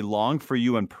 While they long for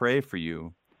you and pray for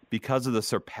you, because of the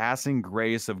surpassing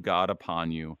grace of God upon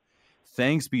you,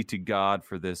 thanks be to God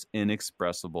for this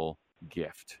inexpressible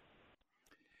gift.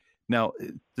 Now,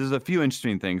 there's a few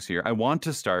interesting things here. I want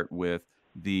to start with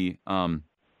that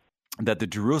the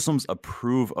Jerusalems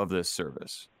approve of this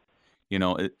service.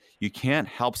 You can't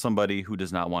help somebody who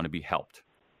does not want to be helped.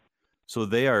 So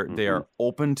they are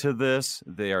open to this.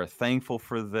 They are thankful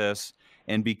for this.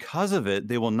 And because of it,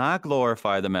 they will not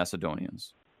glorify the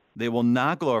Macedonians. They will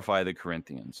not glorify the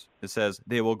Corinthians. It says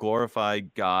they will glorify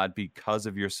God because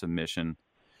of your submission,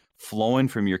 flowing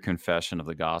from your confession of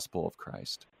the gospel of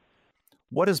Christ.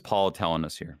 What is Paul telling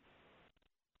us here?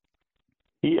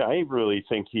 I really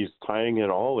think he's tying it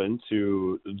all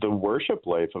into the worship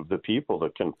life of the people, the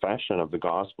confession of the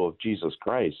gospel of Jesus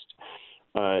Christ,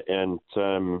 and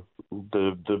that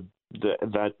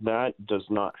does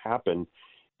not happen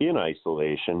in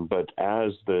isolation, but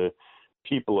as the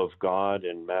people of God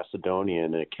in Macedonia,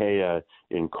 in Achaia,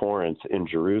 in Corinth, in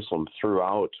Jerusalem,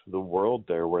 throughout the world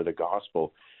there where the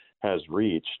gospel has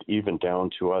reached, even down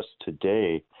to us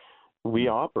today, we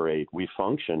operate, we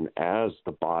function as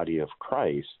the body of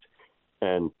Christ.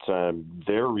 And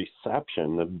their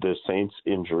reception, the saints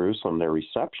in Jerusalem, their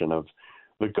reception of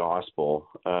the gospel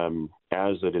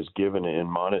as it is given in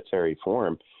monetary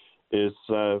form is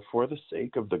for the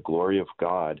sake of the glory of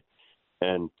God.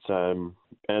 And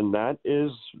that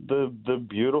is the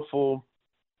beautiful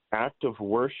act of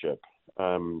worship,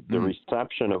 the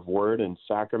reception of word and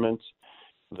sacraments,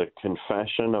 the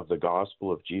confession of the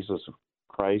gospel of Jesus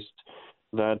Christ,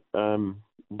 that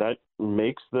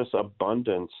makes this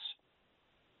abundance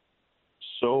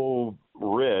so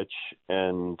rich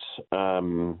and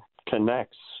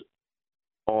connects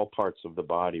all parts of the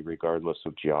body, regardless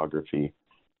of geography.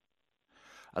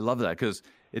 I love that because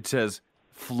it says,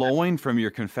 flowing from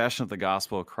your confession of the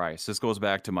gospel of Christ. This goes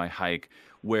back to my hike,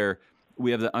 where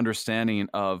we have the understanding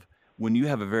of when you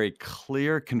have a very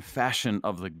clear confession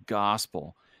of the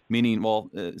gospel, meaning,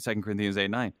 2 Corinthians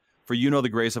 8:9, for you know the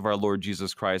grace of our Lord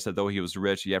Jesus Christ, that though he was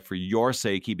rich, yet for your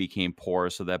sake he became poor,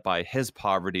 so that by his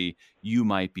poverty you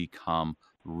might become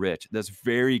rich. That's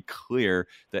very clear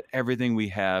that everything we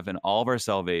have and all of our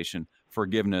salvation,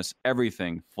 forgiveness,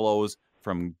 everything flows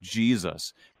from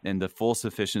Jesus and the full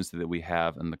sufficiency that we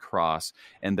have in the cross.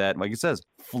 And that, like it says,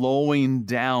 flowing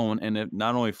down, and it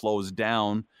not only flows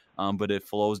down, but it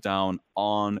flows down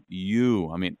on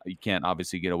you. I mean, you can't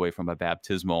obviously get away from a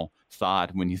baptismal thought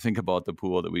when you think about the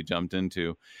pool that we jumped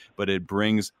into, but it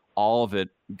brings all of it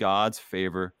God's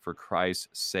favor for Christ's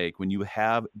sake. When you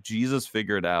have Jesus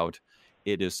figured out,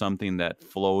 it is something that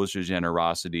flows your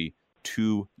generosity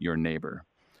to your neighbor.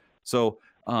 So,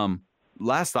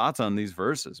 last thoughts on these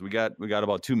verses. We got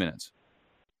about 2 minutes.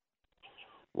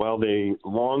 Well, they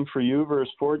long for you, verse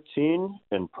 14,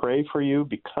 and pray for you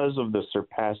because of the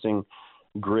surpassing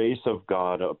grace of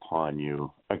God upon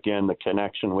you. Again, the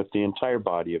connection with the entire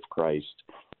body of Christ,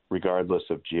 regardless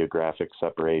of geographic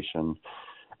separation.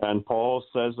 And Paul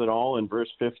says it all in verse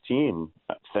 15.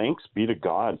 Thanks be to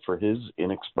God for his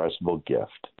inexpressible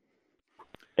gift.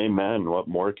 Amen. What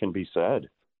more can be said?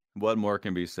 What more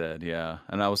can be said? Yeah.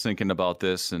 And I was thinking about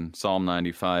this in Psalm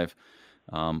 95.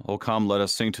 Oh, come, let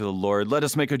us sing to the Lord. Let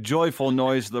us make a joyful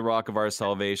noise to the rock of our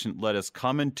salvation. Let us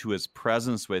come into his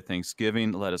presence with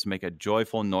thanksgiving. Let us make a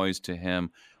joyful noise to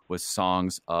him with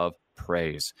songs of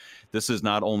praise. This is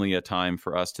not only a time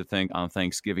for us to think on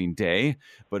Thanksgiving Day,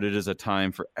 but it is a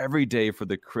time for every day for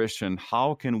the Christian.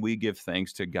 How can we give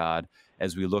thanks to God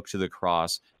as we look to the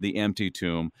cross, the empty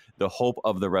tomb, the hope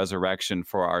of the resurrection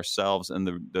for ourselves, and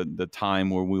the time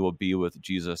where we will be with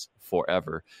Jesus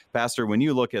forever? Pastor, when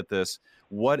you look at this,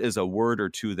 what is a word or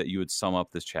two that you would sum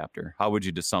up this chapter? How would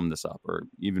you just sum this up? Or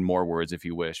even more words if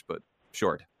you wish, but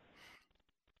short.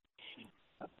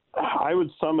 I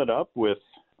would sum it up with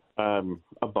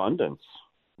abundance.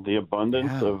 The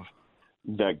abundance of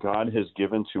that God has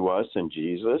given to us in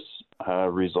Jesus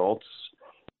results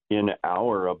in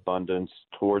our abundance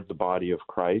toward the body of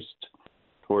Christ,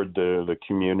 toward the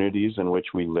communities in which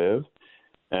we live.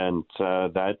 And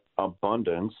that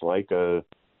abundance, like a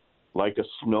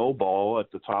snowball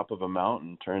at the top of a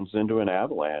mountain, turns into an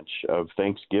avalanche of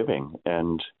thanksgiving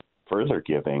and further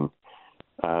giving.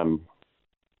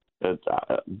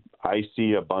 I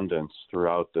see abundance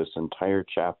throughout this entire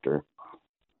chapter.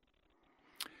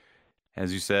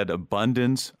 As you said,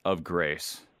 abundance of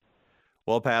grace.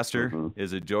 Well, Pastor,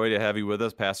 it's a joy to have you with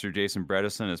us. Pastor Jason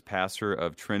Bredesen is pastor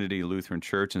of Trinity Lutheran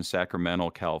Church in Sacramento,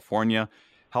 California,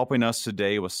 helping us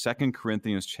today with 2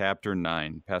 Corinthians chapter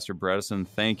 9. Pastor Bredesen,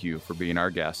 thank you for being our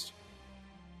guest.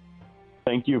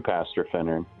 Thank you, Pastor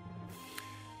Fenner.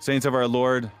 Saints of our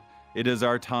Lord, it is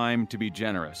our time to be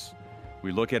generous.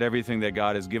 We look at everything that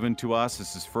God has given to us.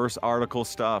 This is first article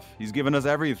stuff. He's given us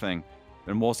everything.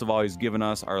 And most of all, he's given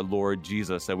us our Lord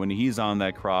Jesus, that when he's on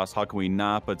that cross, how can we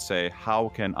not but say, how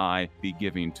can I be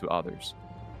giving to others?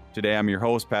 Today, I'm your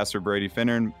host, Pastor Brady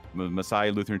Finnern, with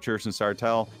Messiah Lutheran Church in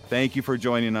Sartell. Thank you for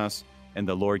joining us, and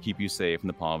the Lord keep you safe in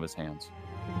the palm of his hands.